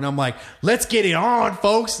message board, and I'm like, let's get it on,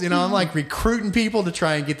 folks. I'm like recruiting people to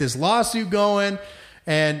try and get this lawsuit going,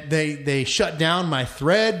 and they shut down my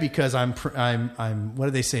thread because I'm what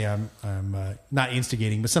did they say? I'm not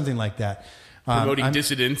instigating, but something like that. Promoting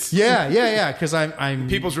dissidents. Yeah. Because I'm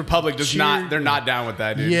People's Republic does not. They're not down with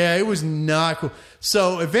that, dude. Yeah, it was not cool.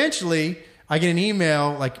 So eventually, I get an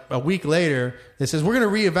email like a week later that says we're going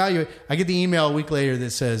to reevaluate. I get the email a week later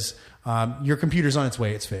that says Your computer's on its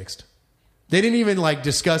way. It's fixed. They didn't even like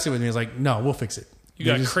discuss it with me. I was like, no, we'll fix it. You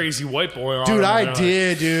got crazy white boy on. Dude, I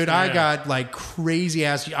did, dude. Yeah. I got like crazy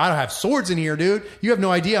ass. I don't have swords in here, dude. You have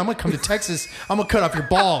no idea. I'm going to come to Texas. I'm going to cut off your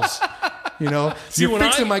balls. You know? See, you're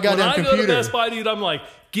fixing my goddamn computer. When I go to Best Buy, dude, I'm like,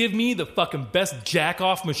 give me the fucking best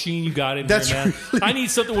jack-off machine you got in here, man. Really... I need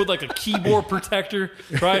something with like a keyboard protector,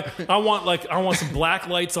 right? I want some black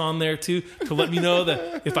lights on there too to let me know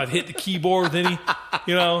that if I've hit the keyboard with any,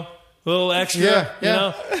 you know, little extra, you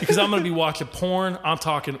know, because I'm going to be watching porn.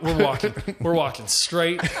 We're watching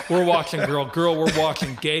straight, we're watching girl, we're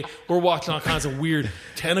watching gay, we're watching all kinds of weird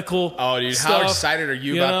tentacle. Oh, dude, stuff, how excited are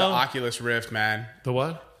you about the Oculus Rift, man? The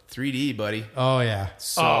what? 3D, buddy. Oh, yeah.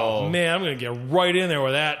 Oh, man, I'm going to get right in there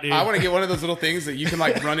with that, dude. I want to get one of those little things that you can,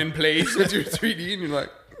 like, run in place with your 3D, and you're like...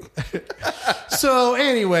 So,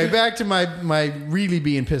 anyway, back to my really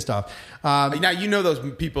being pissed off. Now, you know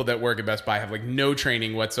those people that work at Best Buy have, like, no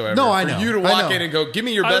training whatsoever. No, I know. For you to walk in and go, give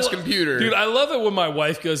me your best computer. Dude, I love it when my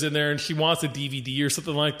wife goes in there and she wants a DVD or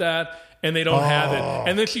something like that. And they don't have it.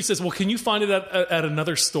 And then she says, well, can you find it at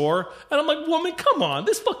another store? And I'm like, woman, come on.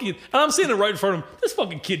 This fucking... And I'm standing right in front of him. This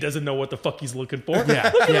fucking kid doesn't know what the fuck he's looking for.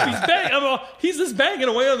 Yeah. Look at him. He's just banging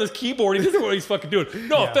away on this keyboard. He doesn't know what he's fucking doing.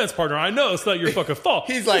 No offense, partner. I know it's not your fucking fault.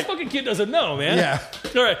 He's like... This fucking kid doesn't know, man. Yeah.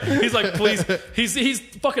 All right. He's like, please. He's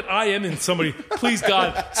fucking IMing somebody. Please,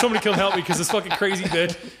 God, somebody come help me because this fucking crazy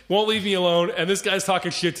bitch won't leave me alone. And this guy's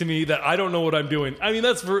talking shit to me that I don't know what I'm doing. I mean,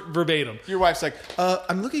 that's verbatim. Your wife's like,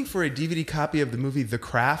 I'm looking for a DVD copy of the movie The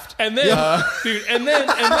Craft. And then, dude, and then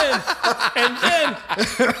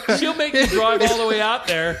she'll make me drive all the way out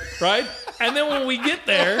there, right? And then when we get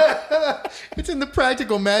there, it's in the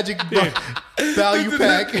Practical Magic value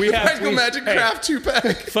pack. We have Practical Magic Craft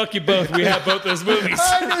 2-pack. Fuck you both. We have both those movies.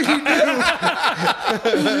 I know you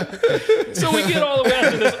do. So we get all the way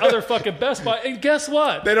out to this other fucking Best Buy, and guess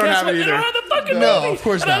what? They don't have it either. They don't have the fucking movie. No, of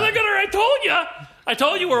course not. I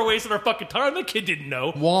told you we were wasting our fucking time. The kid didn't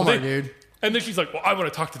know. Walmart, dude. And then she's like, well, I want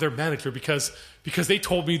to talk to their manager because they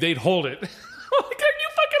told me they'd hold it. I'm like, are you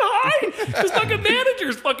fucking high? This fucking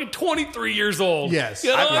manager's fucking 23 years old. Yes.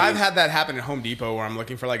 You know I've had that happen at Home Depot where I'm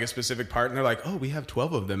looking for like a specific part and they're like, oh, we have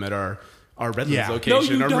 12 of them at our Redlands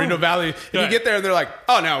location or Reno Valley. And you get there and they're like,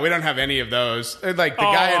 oh, no, we don't have any of those. And like the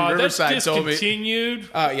guy in Riverside told me. Discontinued.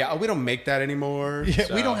 We don't make that anymore. Yeah,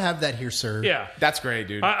 so. we don't have that here, sir. Yeah. That's great,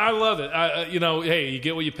 dude. I love it. Hey, you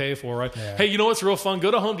get what you pay for, right? Yeah. Hey, you know what's real fun? Go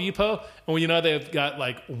to Home Depot, and when you know they've got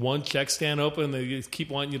like one check stand open, they just keep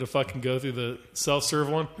wanting you to fucking go through the self-serve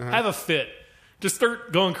one. Have a fit. Just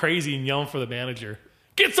start going crazy and yelling for the manager.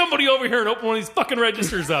 Get somebody over here and open one of these fucking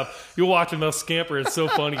registers up. You'll watch them scamper. It's so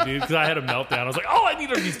funny, dude, because I had a meltdown. I was like, all I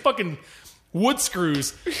need are these fucking wood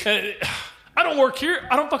screws. And I don't work here.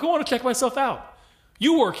 I don't fucking want to check myself out.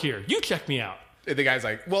 You work here. You check me out. The guy's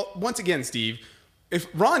like, well, once again, Steve, if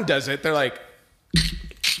Ron does it, they're like,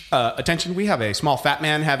 attention, we have a small fat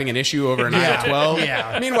man having an issue over an aisle 12.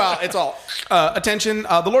 Yeah. Meanwhile, it's all, attention,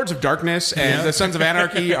 the Lords of Darkness and the Sons of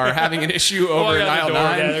Anarchy are having an issue over in aisle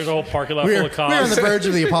 9. Yeah, there's a whole parking lot full of cops. We're on the verge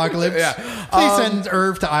of the apocalypse. Please send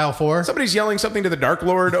Irv to aisle 4. Somebody's yelling something to the Dark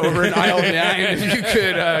Lord over in aisle 9. If you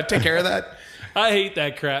could take care of that. I hate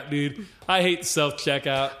that crap, dude. I hate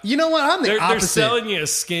self-checkout. You know what? I'm the opposite. They're selling you a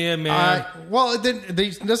scam, man.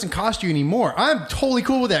 It doesn't cost you anymore. I'm totally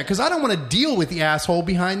cool with that because I don't want to deal with the asshole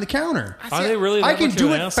behind the counter. Are they really? I can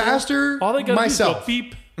do it faster All they gotta myself. Do is go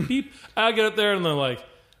beep, beep. I get up there and they're like,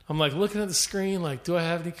 I'm like looking at the screen, like, do I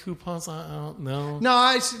have any coupons? I don't know.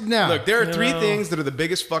 No. Look, there are 3 things that are the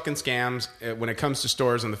biggest fucking scams when it comes to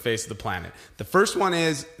stores on the face of the planet. The first one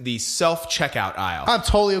is the self-checkout aisle. I'm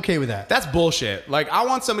totally okay with that. That's bullshit. Like, I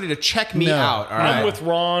want somebody to check me out. All right? I'm with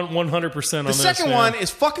Ron 100% on The this. The second one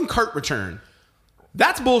is fucking cart return.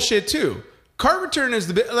 That's bullshit too. Cart return is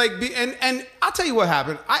and I'll tell you what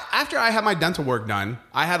happened. After I had my dental work done,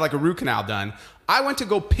 I had like a root canal done. I went to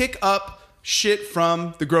go pick up shit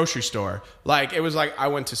from the grocery store. Like, it was like I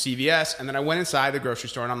went to CVS and then I went inside the grocery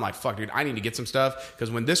store and I'm like, fuck, dude, I need to get some stuff because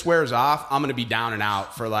when this wears off, I'm going to be down and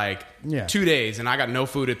out for like 2 days and I got no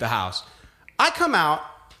food at the house. I come out,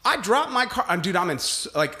 I drop my car. Dude, I'm in,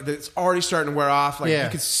 like, it's already starting to wear off. Like, you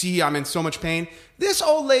can see I'm in so much pain. This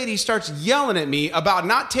old lady starts yelling at me about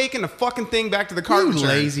not taking the fucking thing back to the cart return.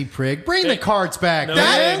 Lazy prig. Bring the carts back. No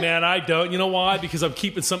way, man, I don't. You know why? Because I'm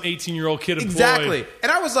keeping some 18-year-old kid employed. Exactly.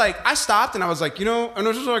 And I was like, I stopped and I was like, and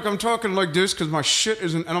it's just like, I'm talking like this because my shit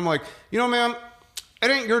isn't. And I'm like, ma'am, it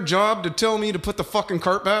ain't your job to tell me to put the fucking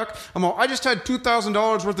cart back. I just had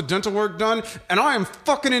 $2,000 worth of dental work done, and I am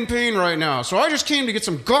fucking in pain right now. So I just came to get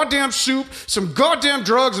some goddamn soup, some goddamn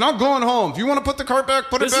drugs, and I'm going home. If you want to put the cart back,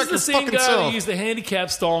 put it back your fucking This is the same guy self. that used the handicap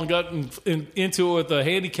stall and got into it with the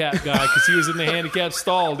handicap guy because he was in the handicap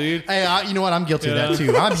stall, dude. Hey, you know what? I'm guilty of that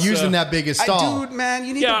too. I'm using that biggest stall. Dude, man,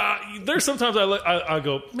 you need Yeah, there's sometimes I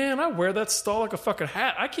go, man, I wear that stall like a fucking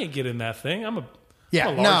hat. I can't get in that thing. I'm a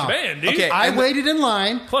large man, dude. Okay, I waited in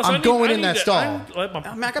line. Plus, I'm going in that stall. Man,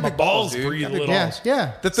 I got my big balls, balls dude. breathe Got a big little. balls.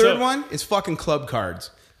 Yeah. The third So- one is fucking club cards.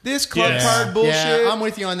 This club Yes. card bullshit. Yeah, I'm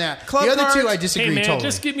with you on that. Club the other two, cards- I disagree Hey man, totally.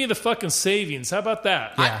 just give me the fucking savings. How about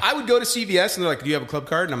that? Yeah. I would go to CVS and they're like, do you have a club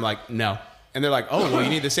card? And I'm like, no. And they're like, oh, well, you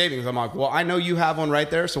need the savings. I'm like, well, I know you have one right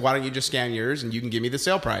there, so why don't you just scan yours and you can give me the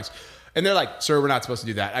sale price? And they're like, sir, we're not supposed to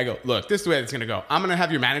do that. I go, look, this is the way it's going to go. I'm going to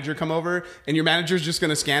have your manager come over, and your manager's just going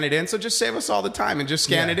to scan it in, so just save us all the time and just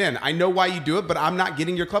scan it in. I know why you do it, but I'm not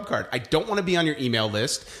getting your club card. I don't want to be on your email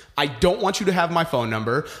list. I don't want you to have my phone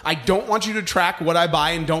number. I don't want you to track what I buy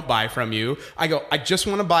and don't buy from you. I go, I just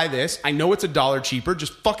want to buy this. I know it's $1 cheaper.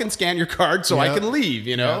 Just fucking scan your card so I Yep. can leave,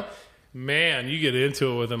 you know? Man, you get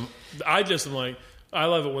into it with them. I just am like, I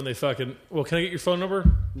love it when they fucking. Well, can I get your phone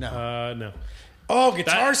number? No. No. Oh,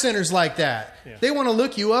 Guitar Center's like that. Yeah. They want to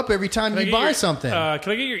look you up every time Can I you get buy your- something. Can I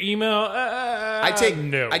get your email? I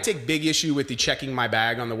take big issue with the checking my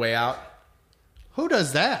bag on the way out. Who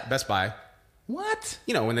does that? Best Buy. What?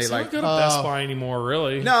 You know, when they I like... don't go to Best Buy anymore,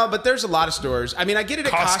 really. No, but there's a lot of stores. I mean, I get it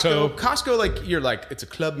at Costco. Costco. Costco, like, you're like, it's a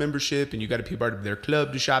club membership and you got to be part of their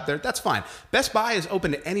club to shop there. That's fine. Best Buy is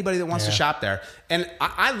open to anybody that wants to shop there. And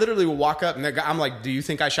I literally will walk up and I'm like, do you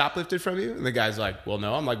think I shoplifted from you? And the guy's like, well,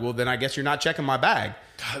 no. I'm like, well, then I guess you're not checking my bag.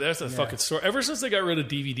 God, that's a fucking store. Ever since they got rid of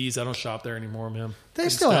DVDs, I don't shop there anymore, man. They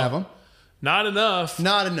still have them. Not enough.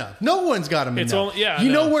 Not enough. No one's got them It's enough. only- yeah, I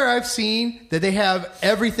you know know. where I've seen that they have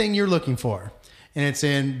everything you're looking for? And it's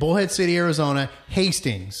in Bullhead City, Arizona,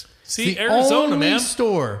 Hastings. See, It's the Arizona, only man.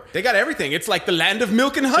 store. They got everything. It's like the land of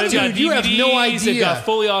milk and honey. They've got Dude, you have no DVDs, they've idea. got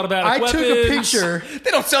fully automatic I weapons. took a picture.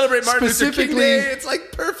 They don't celebrate Martin Luther King Specifically- Day. It's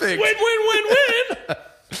like perfect. Win, win, win, win.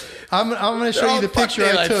 I'm going to show you the picture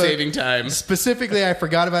I took. Saving time. Specifically, I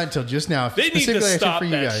forgot about it until just now. They need to Specifically, I took stop for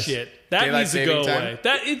you that guys. shit. That Daylight needs to go saving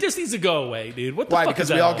time? away. It just needs to go away, dude. What the Why? fuck Because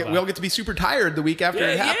is we that all all get about? we all get to be super tired the week after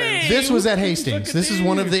it Yeah, happens. yeah. This was at Hey, Hastings. look This at is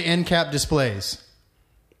one of dude. the end cap displays.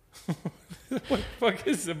 What the fuck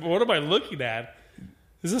is it? What am I looking at?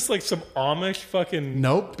 Is this like some Amish fucking?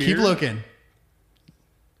 Nope. beer? Keep looking.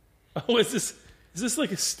 Oh, is this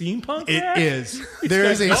like a steampunk? It rack? is. There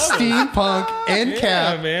is a got goggles. steampunk end Yeah,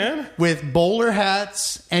 cap man. with bowler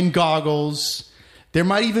hats and goggles. There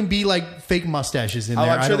might even be like fake mustaches in Oh,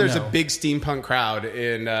 there. I'm I sure don't there's know. a big steampunk crowd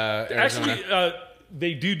in Arizona. Actually,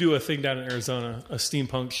 they do a thing down in Arizona, a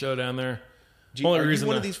steampunk show down there. Are you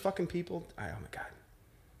one of these fucking people? Oh my god!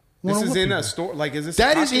 One This of is what in people? a store. Like, is this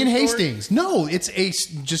That a is in costume store? Hastings. No, it's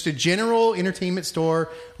just a general entertainment store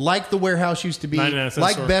like the Warehouse used to be, 99-cent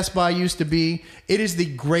like store. Best Buy used to be. It is the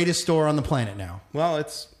greatest store on the planet now. Well,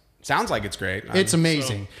 sounds like it's great. It's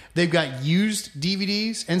amazing. They've got used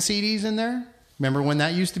DVDs and CDs in there. Remember when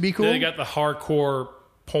that used to be cool? They got the hardcore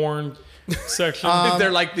porn section.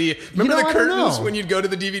 They're like the remember know, the I don't curtains know. when you'd go to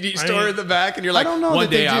the DVD store mean, in the back and you're like, don't know one that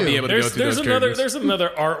they day I'll do. be able to go through those curtains. There's another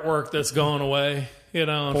artwork that's going away. You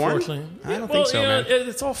know, Porn? unfortunately, I don't think so, man.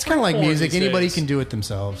 It's all It's kind of like porn music. these Anybody days. can do it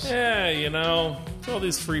themselves. Yeah, you know, it's all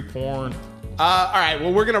these free porn. All right,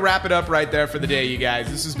 well, we're going to wrap it up right there for the day, you guys.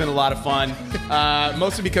 This has been a lot of fun,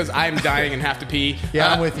 mostly because I'm dying and have to pee.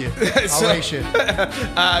 Yeah, I'm with you. I'll so- race you.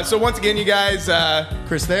 So once again, you guys,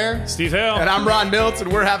 Chris there. Steve Hale. and I'm Ron Miltz,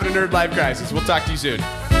 and we're having a Nerd Life Crisis. We'll talk to you soon.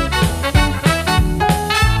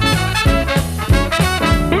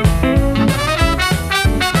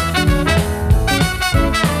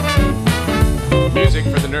 Music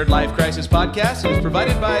for the Nerd Life Crisis podcast is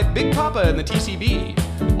provided by Big Papa and the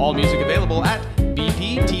TCB. All music available at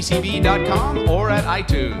bptcb.com or at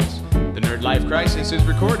iTunes. The Nerd Life Crisis is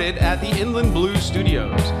recorded at the Inland Blue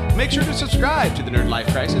Studios. Make sure to subscribe to the Nerd Life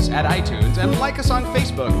Crisis at iTunes and like us on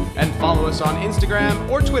Facebook and follow us on Instagram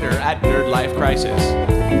or Twitter at Nerd Life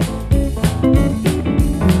Crisis.